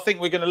we're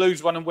going to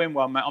lose one and win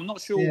one, Matt. I'm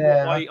not sure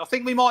what way. I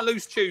think we might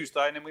lose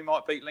Tuesday and then we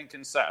might beat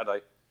Lincoln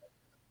Saturday.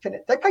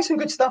 They play some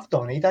good stuff,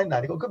 Donny, don't they?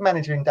 They've got a good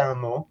manager in Darren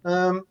Moore.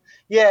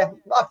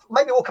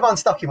 Maybe we'll come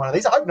unstuck in one of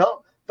these. I hope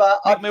not.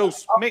 But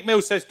Mick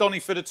Mills says Donny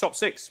for the top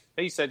 6.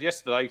 He said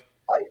yesterday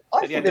I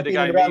at the end of the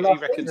game, he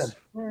reckons.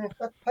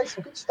 They play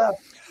some good stuff.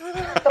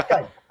 Tough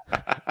game.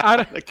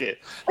 Look it.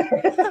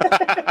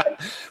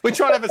 We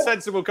try to have a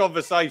sensible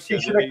conversation.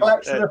 You should have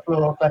collapsed to the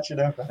floor, clutching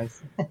her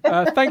face.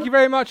 Thank you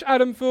very much,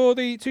 Adam, for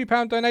the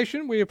 £2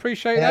 donation. We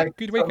appreciate that.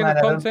 Good weekend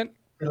of content.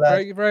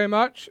 Thank you very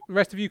much. The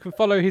rest of you can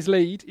follow his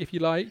lead if you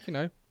like,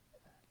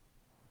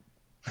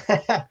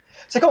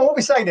 So come on, what are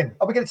we saying then?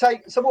 Are we going to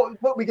take? So what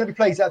are we going to be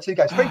pleased out of 2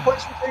 games? 3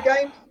 points from 2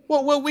 games?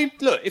 Well, we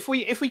look. If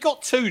we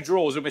got 2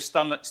 draws and we're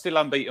still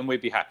unbeaten,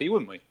 we'd be happy,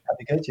 wouldn't we? That'd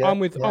be good. Yeah.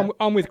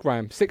 I'm with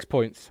Graham. 6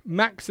 points,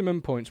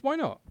 maximum points. Why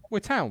not? We're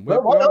Town. Why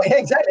not? Yeah,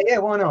 exactly. Yeah,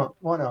 why not?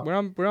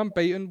 We're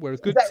unbeaten. We're a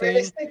good team.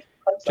 Realistic?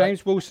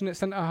 James Wilson at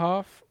centre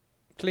half.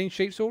 Clean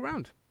sheets all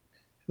round.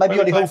 Maybe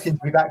Ollie Hawkins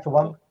will be back for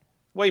one.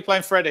 Where are you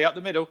playing Freddie? Up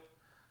the middle?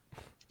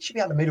 He should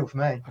be out the middle for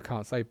me. I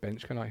can't say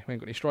bench, can I? We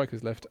ain't got any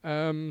strikers left.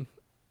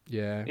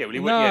 Yeah.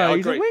 Yeah,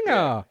 He's a winger.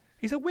 Yeah.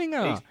 He's a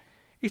winger.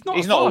 He's not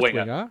a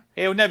winger.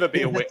 He'll never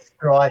be a winger.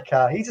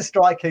 Striker. He's a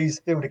striker who's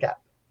filled a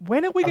gap.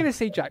 When are we going to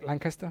see Jack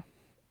Lancaster?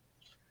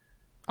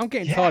 I'm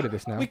getting tired of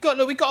this now. I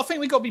think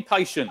we've got to be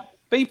patient.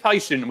 Be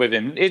patient with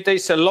him.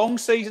 It's a long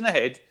season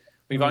ahead.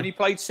 We've only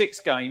played 6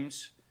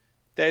 games.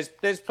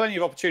 There's plenty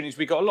of opportunities.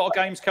 We've got a lot of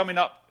games coming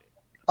up.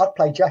 I'd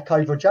play Jack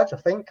over Judge, I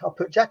think. I'll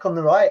put Jack on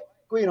the right,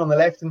 Green on the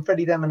left, and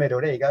Freddie down the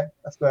middle. There you go.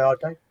 That's where I'd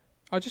go.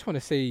 I just want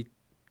to see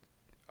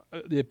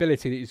the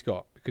ability that he's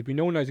got, because we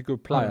all know he's a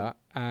good player,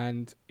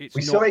 and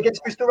we saw it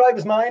against Bristol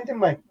Rovers,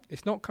 didn't we?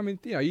 It's not coming.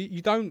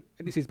 You don't.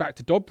 This is back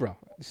to Dobra.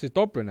 This is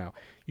Dobra now.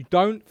 You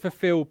don't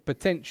fulfil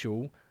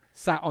potential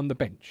sat on the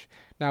bench.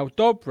 Now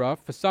Dobra,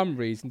 for some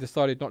reason,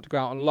 decided not to go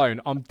out on loan.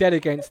 I'm dead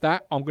against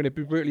that. I'm going to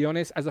be brutally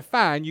honest. As a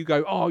fan, you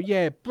go, "Oh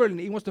yeah,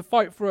 brilliant. He wants to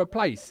fight for a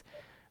place."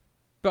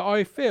 But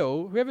I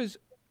feel whoever's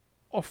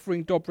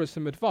offering Dobra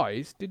some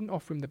advice didn't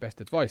offer him the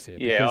best advice here.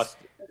 Yeah,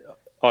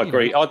 I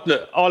agree. I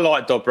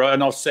like Dobra,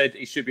 and I've said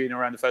he should be in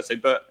around the first team.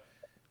 But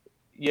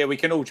yeah, we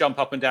can all jump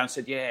up and down and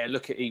said, yeah,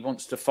 look at he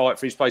wants to fight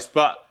for his place.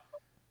 But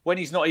when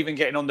he's not even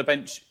getting on the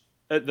bench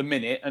at the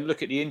minute, and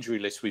look at the injury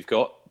list we've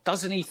got,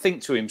 doesn't he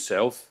think to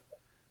himself,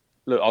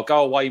 look, I'll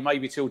go away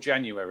maybe till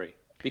January?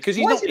 Because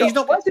he's not.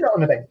 Why is he not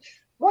on the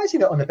bench? Why is he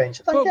not on the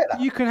bench? I don't get that.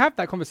 You can have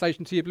that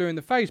conversation till you're blue in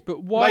the face,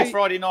 but why? He played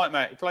Friday night,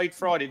 Matt. He played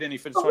Friday, didn't he,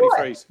 for the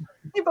 23s?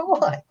 Yeah, but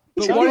why?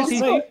 But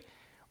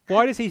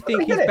why does he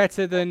think he's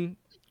better than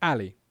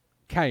Ali,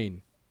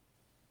 Kane,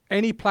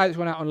 any player that's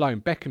gone out on loan?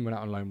 Beckham went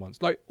out on loan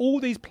once. Like, all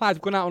these players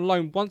have gone out on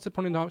loan once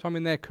upon a time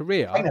in their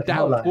career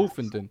down at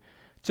Wolfenden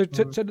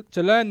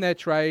to learn their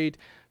trade,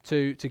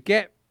 to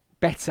get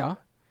better.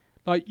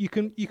 Like, you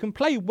can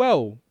play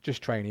well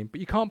just training,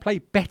 but you can't play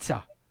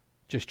better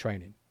just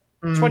training.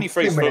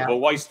 23's football,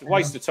 waste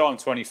of time.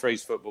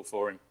 23's football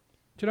for him.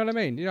 Do you know what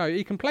I mean?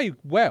 He can play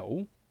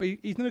well, but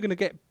he's never going to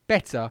get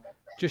better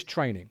just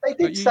training. They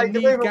did say the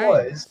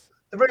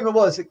rumour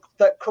was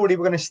that Crawley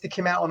were going to stick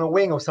him out on a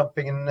wing or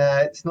something, and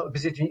it's not the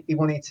position he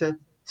wanted to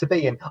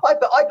be in.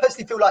 But I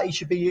personally feel like he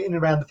should be in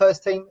around the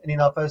first team and in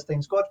our first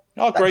team squad.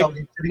 I agree.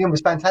 That goal was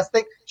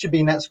fantastic. Should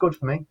be in that squad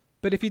for me.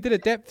 But if you did a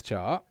depth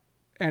chart,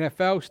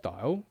 NFL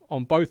style,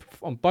 on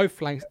both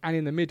flanks and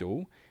in the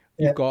middle,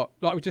 you've got,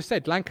 like we just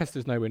said,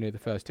 Lancaster's nowhere near the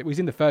first team. Well, he's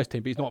in the first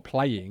team, but he's not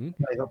playing.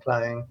 No, he's not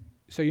playing.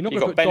 So you're not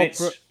going to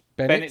put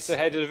Bennett's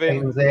ahead of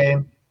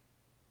him.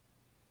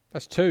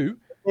 That's 2.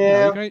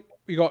 Yeah.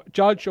 You got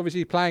Judge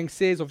obviously playing,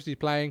 Sears obviously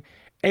playing.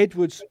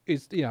 Edwards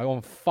is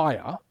on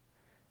fire.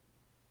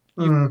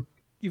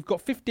 You've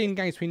got 15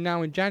 games between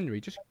now and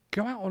January. Just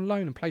go out on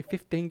loan and play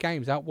 15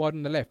 games out wide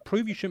on the left.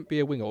 Prove you shouldn't be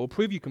a winger, or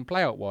prove you can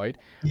play out wide.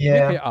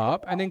 Whip it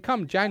up, and then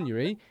come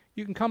January,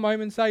 you can come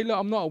home and say, look,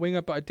 I'm not a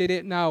winger, but I did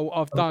it. Now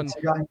I've done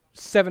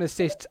 7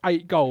 assists,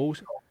 8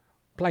 goals.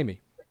 Play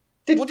me.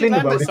 What did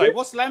Lambert say?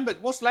 What's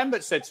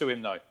Lambert said to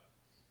him, though?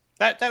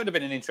 That would have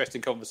been an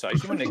interesting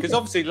conversation, wouldn't it? Because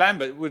obviously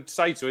Lambert would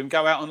say to him,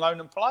 go out on loan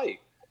and play.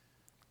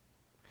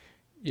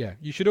 Yeah,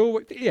 you should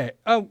always... Yeah,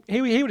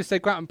 he would have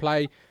said, go out and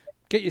play,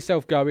 get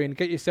yourself going,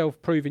 get yourself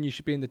proving you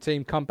should be in the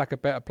team, come back a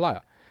better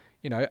player.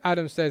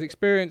 Adam says,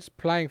 experience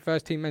playing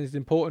first team men is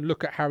important.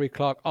 Look at Harry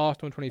Clark,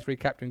 Arsenal 23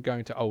 captain,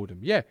 going to Oldham.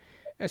 Yeah,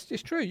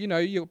 it's true.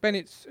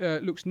 Bennett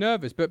looks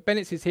nervous, but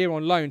Bennett is here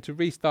on loan to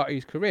restart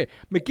his career.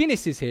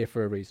 McGuinness is here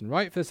for a reason,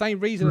 right? For the same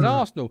reason as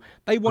Arsenal.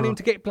 They want him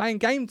to get playing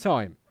game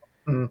time.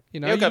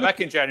 He'll go back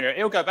in January.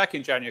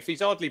 If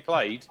he's hardly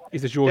played,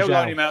 they'll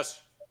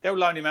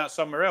loan him out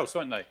somewhere else,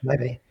 won't they?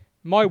 Maybe.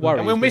 My worry,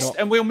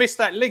 and we'll miss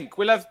that link.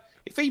 We'll have,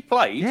 if he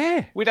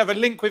played, we'd have a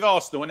link with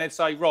Arsenal, and they'd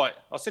say, right,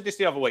 I said this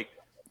the other week.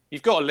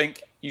 You've got a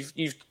link.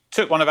 You've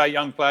took one of our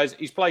young players.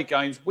 He's played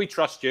games. We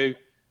trust you.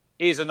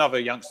 Here's another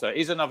youngster.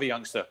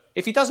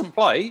 If he doesn't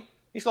play,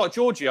 it's like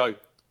Giorgio.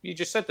 You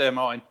just said there,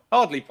 Martin.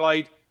 Hardly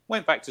played.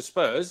 Went back to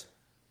Spurs.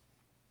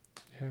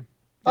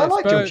 I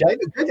like Giorgio. He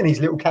looked good in these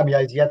little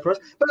cameos he had for us.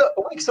 But look,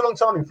 a week's a long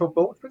time in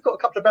football. We've got a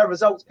couple of bad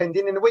results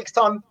pending. In a week's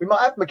time, we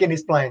might have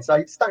McGuinness playing. So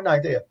you just don't know,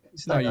 do you?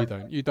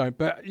 You don't.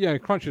 But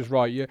Crunch is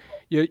right.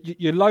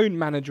 Your loan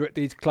manager at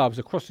these clubs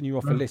are crossing you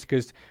off a list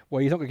because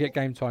he's not going to get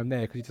game time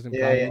there because he doesn't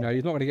play. Yeah.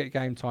 He's not going to get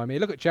game time here.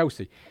 Look at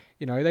Chelsea.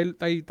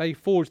 They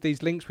forge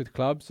these links with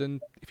clubs,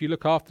 and if you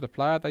look after the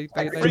player, they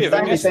three of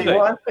them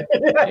yesterday.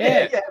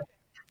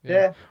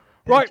 Yeah.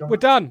 Right, we're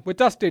done. We're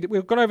dusted.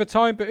 We've gone over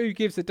time, but who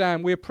gives a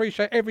damn? We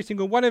appreciate every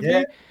single one of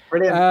you.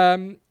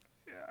 Brilliant.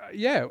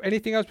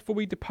 Anything else before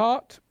we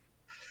depart?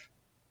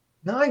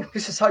 No,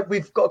 let's just hope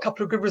we've got a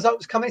couple of good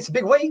results coming. It's a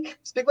big week.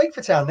 It's a big week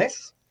for Town,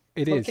 this.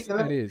 It is. You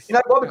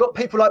know what? We've got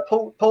people like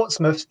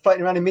Portsmouth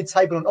floating around in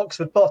mid-table and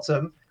Oxford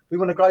bottom. We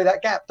want to grow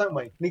that gap, don't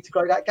we? We need to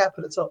grow that gap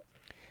at the top.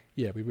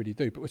 Yeah, we really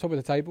do. But we're top of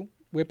the table.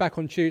 We're back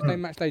on Tuesday,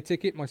 match day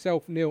ticket.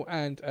 Myself, Neil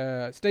and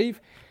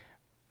Steve.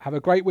 Have a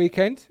great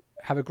weekend.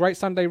 Have a great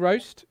Sunday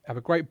roast. Have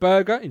a great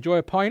burger. Enjoy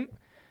a pint.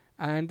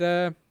 And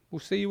we'll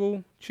see you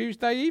all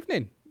Tuesday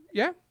evening.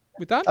 Yeah,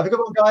 we're done. Have a good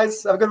one,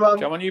 guys. Have a good one.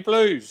 Come on, you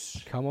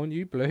Blues. Come on,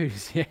 you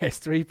Blues. Yes,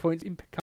 3 points in